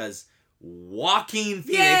back because Joaquin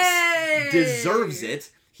Phoenix deserves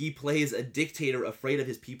it. He plays a dictator afraid of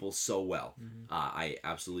his people so well. I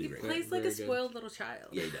absolutely agree. He plays like a spoiled little child.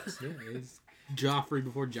 Yeah, he does. Yeah, he's Joffrey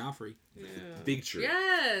before Joffrey. Yeah. Big truth.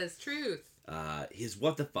 Yes, truth. His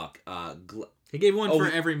what the fuck? He gave one for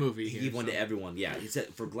every movie. He gave one to everyone. Yeah, he said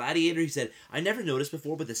for Gladiator. He said, "I never noticed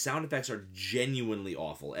before, but the sound effects are genuinely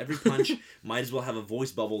awful. Every punch might as well have a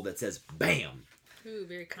voice bubble that says 'Bam.'" Ooh,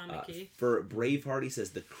 very comic-y. For Braveheart, he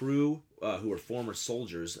says the crew, who were former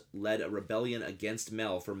soldiers, led a rebellion against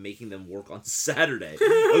Mel for making them work on Saturday.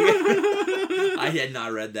 Okay. I had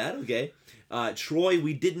not read that. Okay. Troy,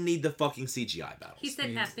 we didn't need the fucking CGI battles. He said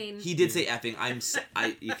effing. He did say effing.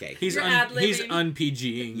 Okay. He's ad-libbing.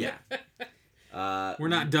 un-PGing. Yeah. We're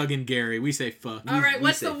not Doug and Gary. We say fuck. All right,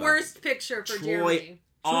 what's say the fuck. worst picture for Jeremy?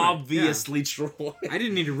 Obviously, Troy. I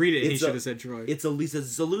didn't need to read it. He It's a- should have said Troy. It's a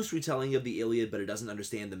loose retelling of the Iliad, but it doesn't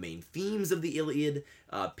understand the main themes of the Iliad.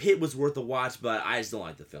 Pitt was worth a watch, but I just don't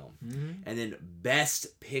like the film. Mm-hmm. And then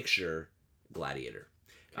Best Picture, Gladiator.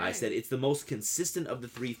 I Okay. said it's the most consistent of the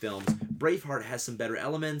three films. Braveheart has some better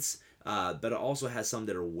elements, but it also has some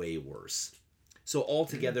that are way worse. So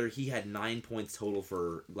altogether, he had 9 points total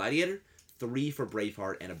for Gladiator, 3 for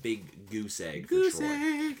Braveheart, and a big goose egg for Goose Troy.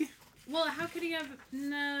 egg. Well, how could he have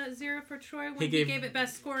 0 for Troy when He he gave- gave it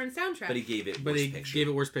best score and soundtrack? But he gave it But worst he picture. gave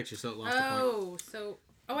it worst picture, so it lost a point.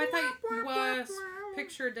 I thought worst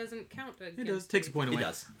picture doesn't count. It does. Takes a point It away.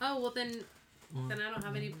 does. Oh, well then I don't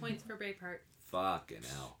have any points for Braveheart. Fucking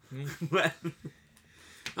hell.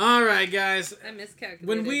 All right, guys. I miscalculated.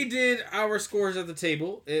 When we did our scores at the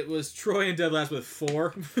table, it was Troy and Dead Last with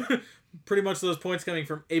 4. Pretty much those points coming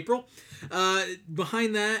from April.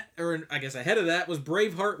 Behind that, or I guess ahead of that, was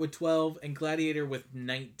Braveheart with 12 and Gladiator with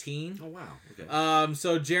 19. Oh, wow. Okay.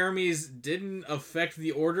 So Jeremy's didn't affect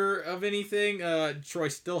the order of anything. Troy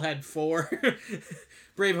still had 4.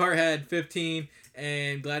 Braveheart had 15,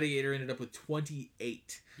 and Gladiator ended up with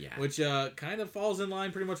 28. Yeah. Which kind of falls in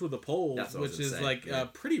line pretty much with the polls, That's what I was which is gonna say, like yeah.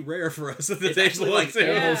 pretty rare for us at the It's table. actually like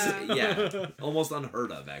too. almost, almost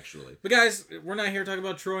unheard of, actually. But guys, we're not here to talk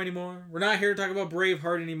about Troy anymore. We're not here to talk about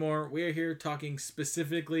Braveheart anymore. We are here talking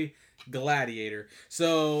specifically Gladiator.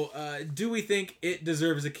 So, do we think it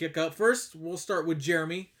deserves a kick up? First, we'll start with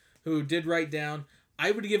Jeremy, who did write down, I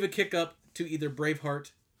would give a kick up to either Braveheart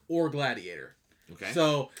or Gladiator. Okay.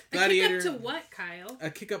 So, a Gladiator... kick up to what, Kyle? A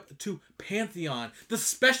kick up to Pantheon, the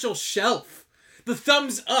special shelf, the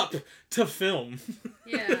thumbs up to film.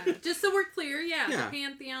 Yeah, just so we're clear, yeah. Yeah. The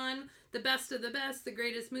Pantheon, the best of the best, the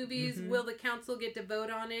greatest movies. Mm-hmm. Will the council get to vote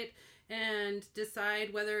on it and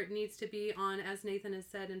decide whether it needs to be on, as Nathan has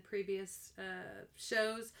said in previous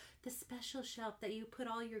shows, the special shelf that you put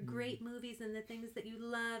all your great movies and the things that you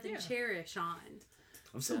love and cherish on?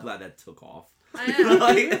 I'm so glad that took off. I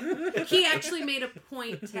know. He actually made a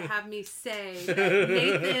point to have me say that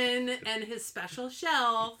Nathan and his special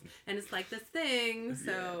shelf, and it's like this thing,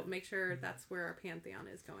 so make sure that's where our Pantheon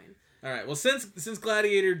is going. All right. Well, since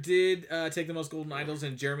Gladiator did take the most golden idols,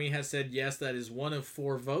 and Jeremy has said yes, that is 1 of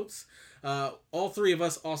 4 votes. All 3 of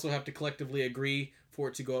us also have to collectively agree for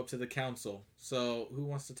it to go up to the council. So, who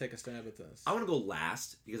wants to take a stab at this? I want to go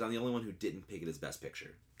last because I'm the only one who didn't pick it as Best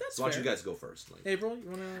Picture. That's So why don't fair. you guys go first? Like, April, you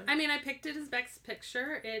want to? I mean, I picked it as best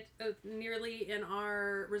picture. It nearly in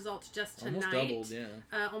our results just tonight. Almost doubled,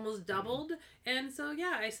 yeah. Almost doubled. And so,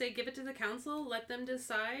 yeah, I say give it to the council. Let them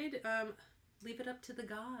decide. Leave it up to the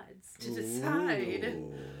gods to decide.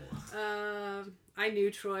 Ooh. I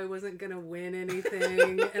knew Troy wasn't going to win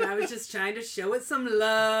anything. And I was just trying to show it some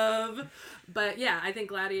love. But, yeah, I think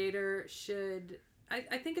Gladiator should...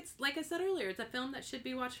 I think it's, like I said earlier, it's a film that should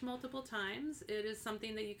be watched multiple times. It is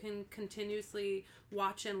something that you can continuously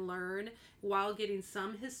watch and learn while getting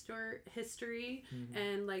some history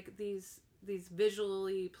and like these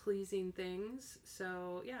visually pleasing things.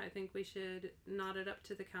 So yeah, I think we should nod it up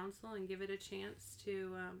to the council and give it a chance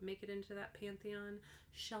to make it into that Pantheon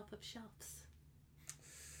shelf of shelves.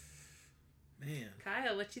 Man.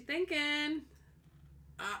 Kyle, what you thinking?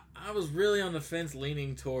 I was really on the fence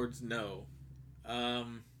leaning towards no.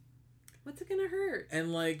 What's it gonna hurt?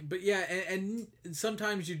 And like, but yeah, and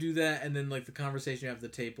sometimes you do that, and then like the conversation you have at the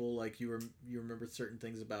table, like you remember certain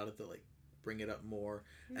things about it that like bring it up more.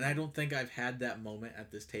 And I don't think I've had that moment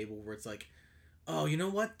at this table where it's like, oh, you know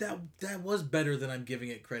what, that was better than I'm giving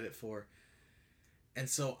it credit for. And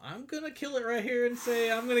so I'm gonna kill it right here and say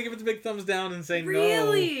I'm gonna give it the big thumbs down and say no.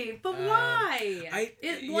 Really? But why?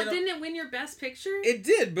 Didn't it win your best picture? It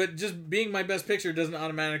did, but just being my best picture doesn't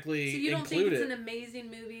automatically so you don't include think it's it. an amazing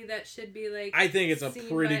movie that should be like? I think it's a seen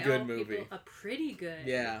pretty by good all movie. people? A pretty good.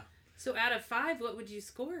 Yeah, So out of 5, what would you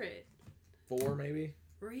score it? 4 maybe.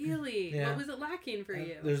 Really? Yeah. What was it lacking for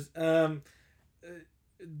you? There's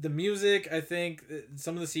the music. I think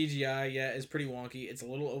some of the CGI, is pretty wonky. It's a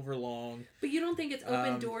little overlong. But you don't think it's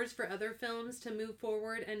opened doors for other films to move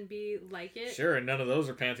forward and be like it? Sure, and none of those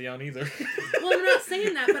are Pantheon either. Well, I'm not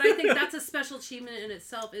saying that, but I think that's a special achievement in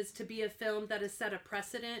itself, is to be a film that has set a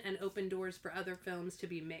precedent and opened doors for other films to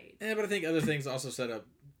be made. But I think other things also set up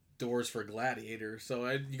doors for Gladiator. So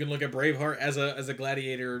you can look at Braveheart as a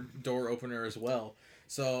Gladiator door opener as well.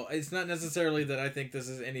 So it's not necessarily that I think this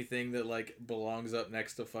is anything that like belongs up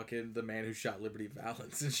next to fucking The Man Who Shot Liberty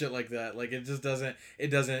Valance and shit like that. Like it just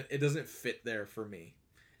doesn't fit there for me.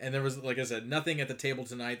 And there was, like I said, nothing at the table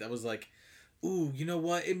tonight that was like, ooh, you know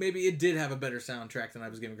what? Maybe it did have a better soundtrack than I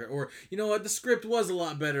was giving credit. Or, you know what? The script was a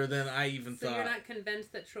lot better than I even thought. So you're not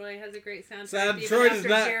convinced that Troy has a great soundtrack even Troy after does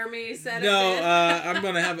not. Jeremy said no, it?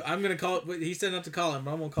 I'm gonna call it. He said not to call him,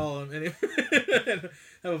 but I'm gonna call him anyway.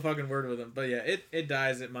 Have a fucking word with him. But yeah, it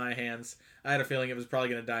dies at my hands. I had a feeling it was probably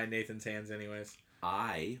gonna die in Nathan's hands anyways.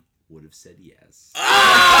 I would have said yes.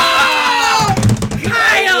 Oh!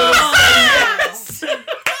 Kyle! Yes!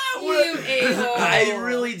 You a-hole. I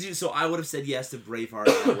really do. So I would have said yes to Braveheart.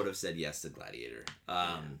 And I would have said yes to Gladiator.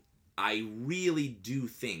 I really do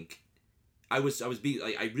think. I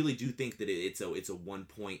really do think that it's a 1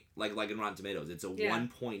 point, like in Rotten Tomatoes, it's a 1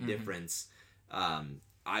 point difference.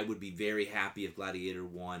 I would be very happy if Gladiator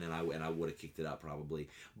won, and I would have kicked it up probably.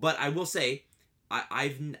 But I will say,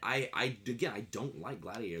 I don't like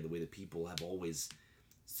Gladiator the way that people have always.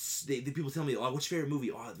 The people tell me, "Oh, what's your favorite movie?"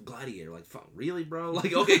 Oh, Gladiator. Like, fuck, really, bro?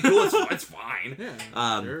 Like, okay, cool, it's fine.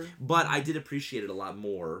 Yeah, sure. But I did appreciate it a lot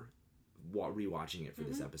more rewatching it for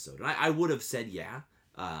this episode. And I would have said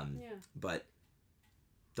but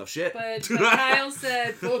tough shit. But Kyle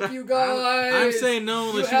said, "Fuck you guys." I'm saying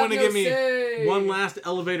no unless you want to give me one last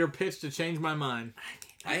elevator pitch to change my mind.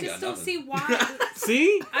 I just don't see why.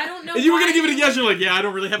 See? I don't know. If you were gonna give it a yes, you're like, yeah, I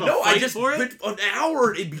don't really have a fight for it. An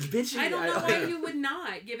hour, it'd be bitching. I don't know why you would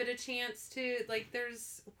not give it a chance to. Like,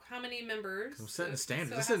 there's how many members? I'm setting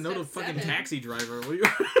standards. I said no to fucking Taxi Driver. What do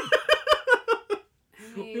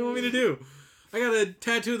you want me to do? I got a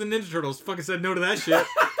tattoo of the Ninja Turtles. Fucking said no to that shit.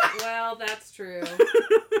 Well, that's true.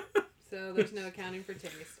 So there's no accounting for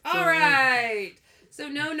taste. All right. So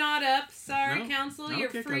no, not up. Sorry, Council.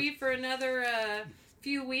 You're free for another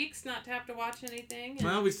few weeks not to have to watch anything.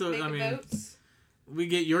 Well, we still. Votes. We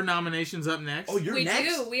get your nominations up next. Oh, you're next?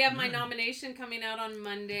 We do. We have my nomination coming out on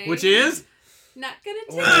Monday. Which is? Not gonna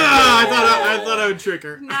tell you. I thought I would trick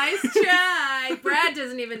her. Nice try. Brad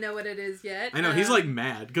doesn't even know what it is yet. I know he's like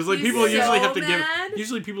mad because like people usually have to give.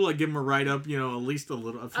 Usually people like give him a write up, at least a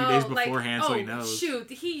few days beforehand, so he knows. Shoot,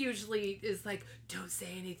 he usually is like, don't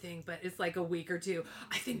say anything, but it's like a week or two.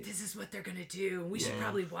 I think this is what they're gonna do. We should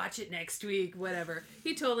probably watch it next week. Whatever.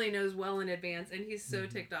 He totally knows well in advance, and he's so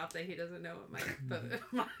ticked off that he doesn't know what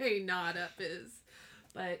my nod up is.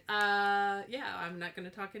 But, I'm not going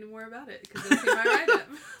to talk anymore about it because that's in my write-up.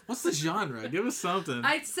 What's the genre? Give us something.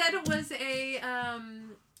 I said it was a,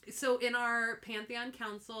 so in our Pantheon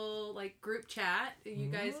Council, group chat, you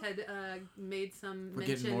guys had made some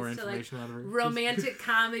mentions to, romantic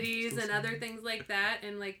comedies and other things like that,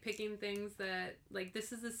 and, picking things that,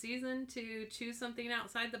 this is the season to choose something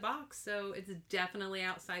outside the box, so it's definitely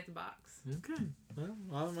outside the box. Okay.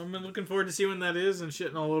 Well, I'm looking forward to see when that is and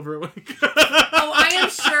shitting all over it. Oh, I am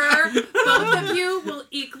sure both of you will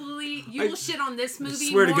equally. You will shit on this movie.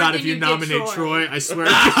 I swear to God, if you nominate Troy, I swear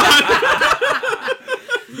to God.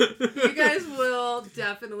 You guys will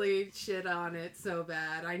definitely shit on it so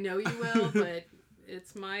bad. I know you will, but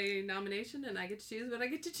it's my nomination and I get to choose what I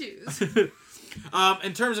get to choose.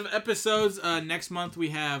 In terms of episodes, next month we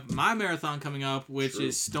have my marathon coming up, which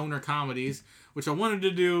is Stoner Comedies, which I wanted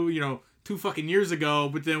to do, 2 fucking years ago,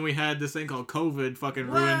 but then we had this thing called COVID fucking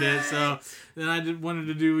ruined it. So then I wanted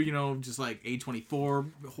to do, just like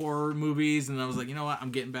A24 horror movies, and I was like, you know what?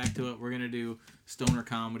 I'm getting back to it. We're gonna do Stoner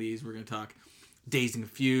Comedies. We're gonna talk Dazed and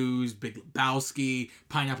Confused, Big Lebowski,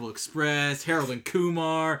 Pineapple Express, Harold and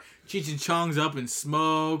Kumar, Cheech and Chong's Up in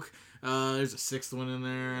Smoke. There's a 6th one in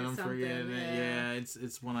there, and I'm forgetting it. Yeah,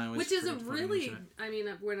 it's one I always. Which is a really. I mean,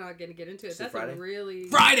 we're not gonna get into it. That's Friday? A really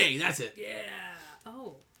Friday. That's it. Yeah.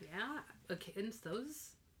 Oh, yeah. Against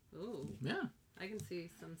those. Ooh. Yeah. I can see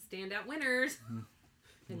some standout winners.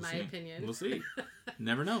 In my opinion. We'll see.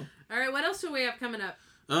 Never know. All right. What else do we have coming up?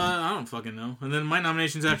 I don't fucking know. And then my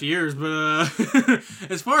nomination's after yours, but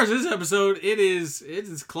as far as this episode, it is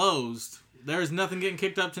closed. There's nothing getting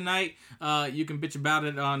kicked up tonight. You can bitch about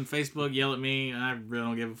it on Facebook, yell at me, and I really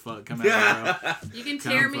don't give a fuck. Come at me, bro. You can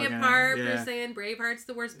tear me apart for saying Braveheart's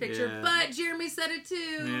the worst picture, but Jeremy said it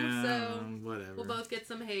too, so whatever. We'll both get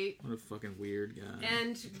some hate. What a fucking weird guy.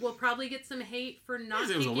 And we'll probably get some hate for not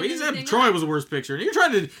You said Troy was the worst picture. You're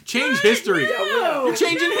trying to change history. No. You're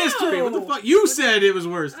changing history. What the fuck? You said it was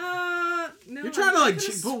worse. No, you're trying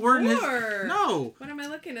to put word in his. No. What am I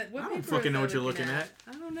looking at? I don't fucking know what you're looking at.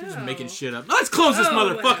 I don't know. You're just making shit up. Let's close this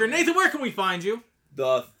motherfucker. Nathan, where can we find you?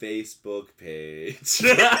 The Facebook page.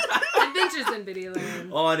 And Adventures in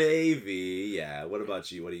Videoland. On AV, yeah. What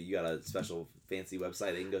about you? You got a special fancy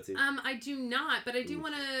website they can go to? I do not, but I do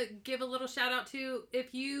want to give a little shout out to,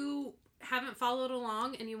 if you haven't followed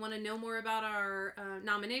along and you want to know more about our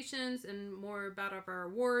nominations and more about our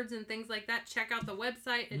awards and things like that, check out the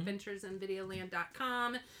website,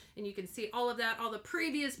 adventuresinvideoland.com, and you can see all of that, all the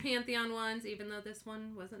previous Pantheon ones, even though this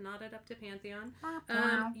one wasn't nodded up to Pantheon.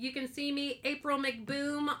 You can see me, April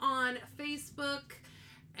McBoom, on Facebook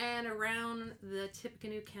and around the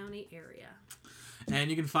Tippecanoe County area.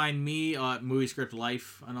 And you can find me at Movie Script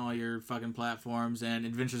Life on all your fucking platforms, and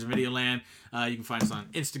Adventures in Videoland. You can find us on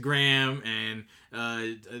Instagram, and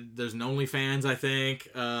there's an OnlyFans, I think.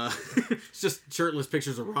 It's just shirtless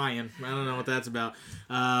pictures of Ryan. I don't know what that's about.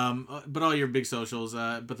 But all your big socials.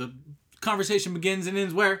 But the conversation begins and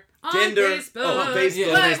ends where? On Tinder. Facebook. Oh, Facebook.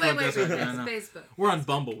 Yeah, Wait. that's right. It's No. Facebook. We're on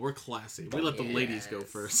Bumble. We're classy. We let the ladies go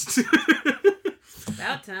first.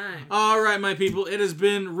 About time. All right, my people. It has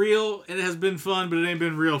been real, and it has been fun, but it ain't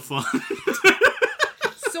been real fun.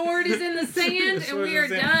 Sword is in the sand, and we are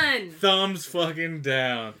done. Thumbs fucking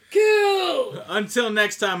down. Cool. Until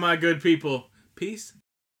next time, my good people. Peace.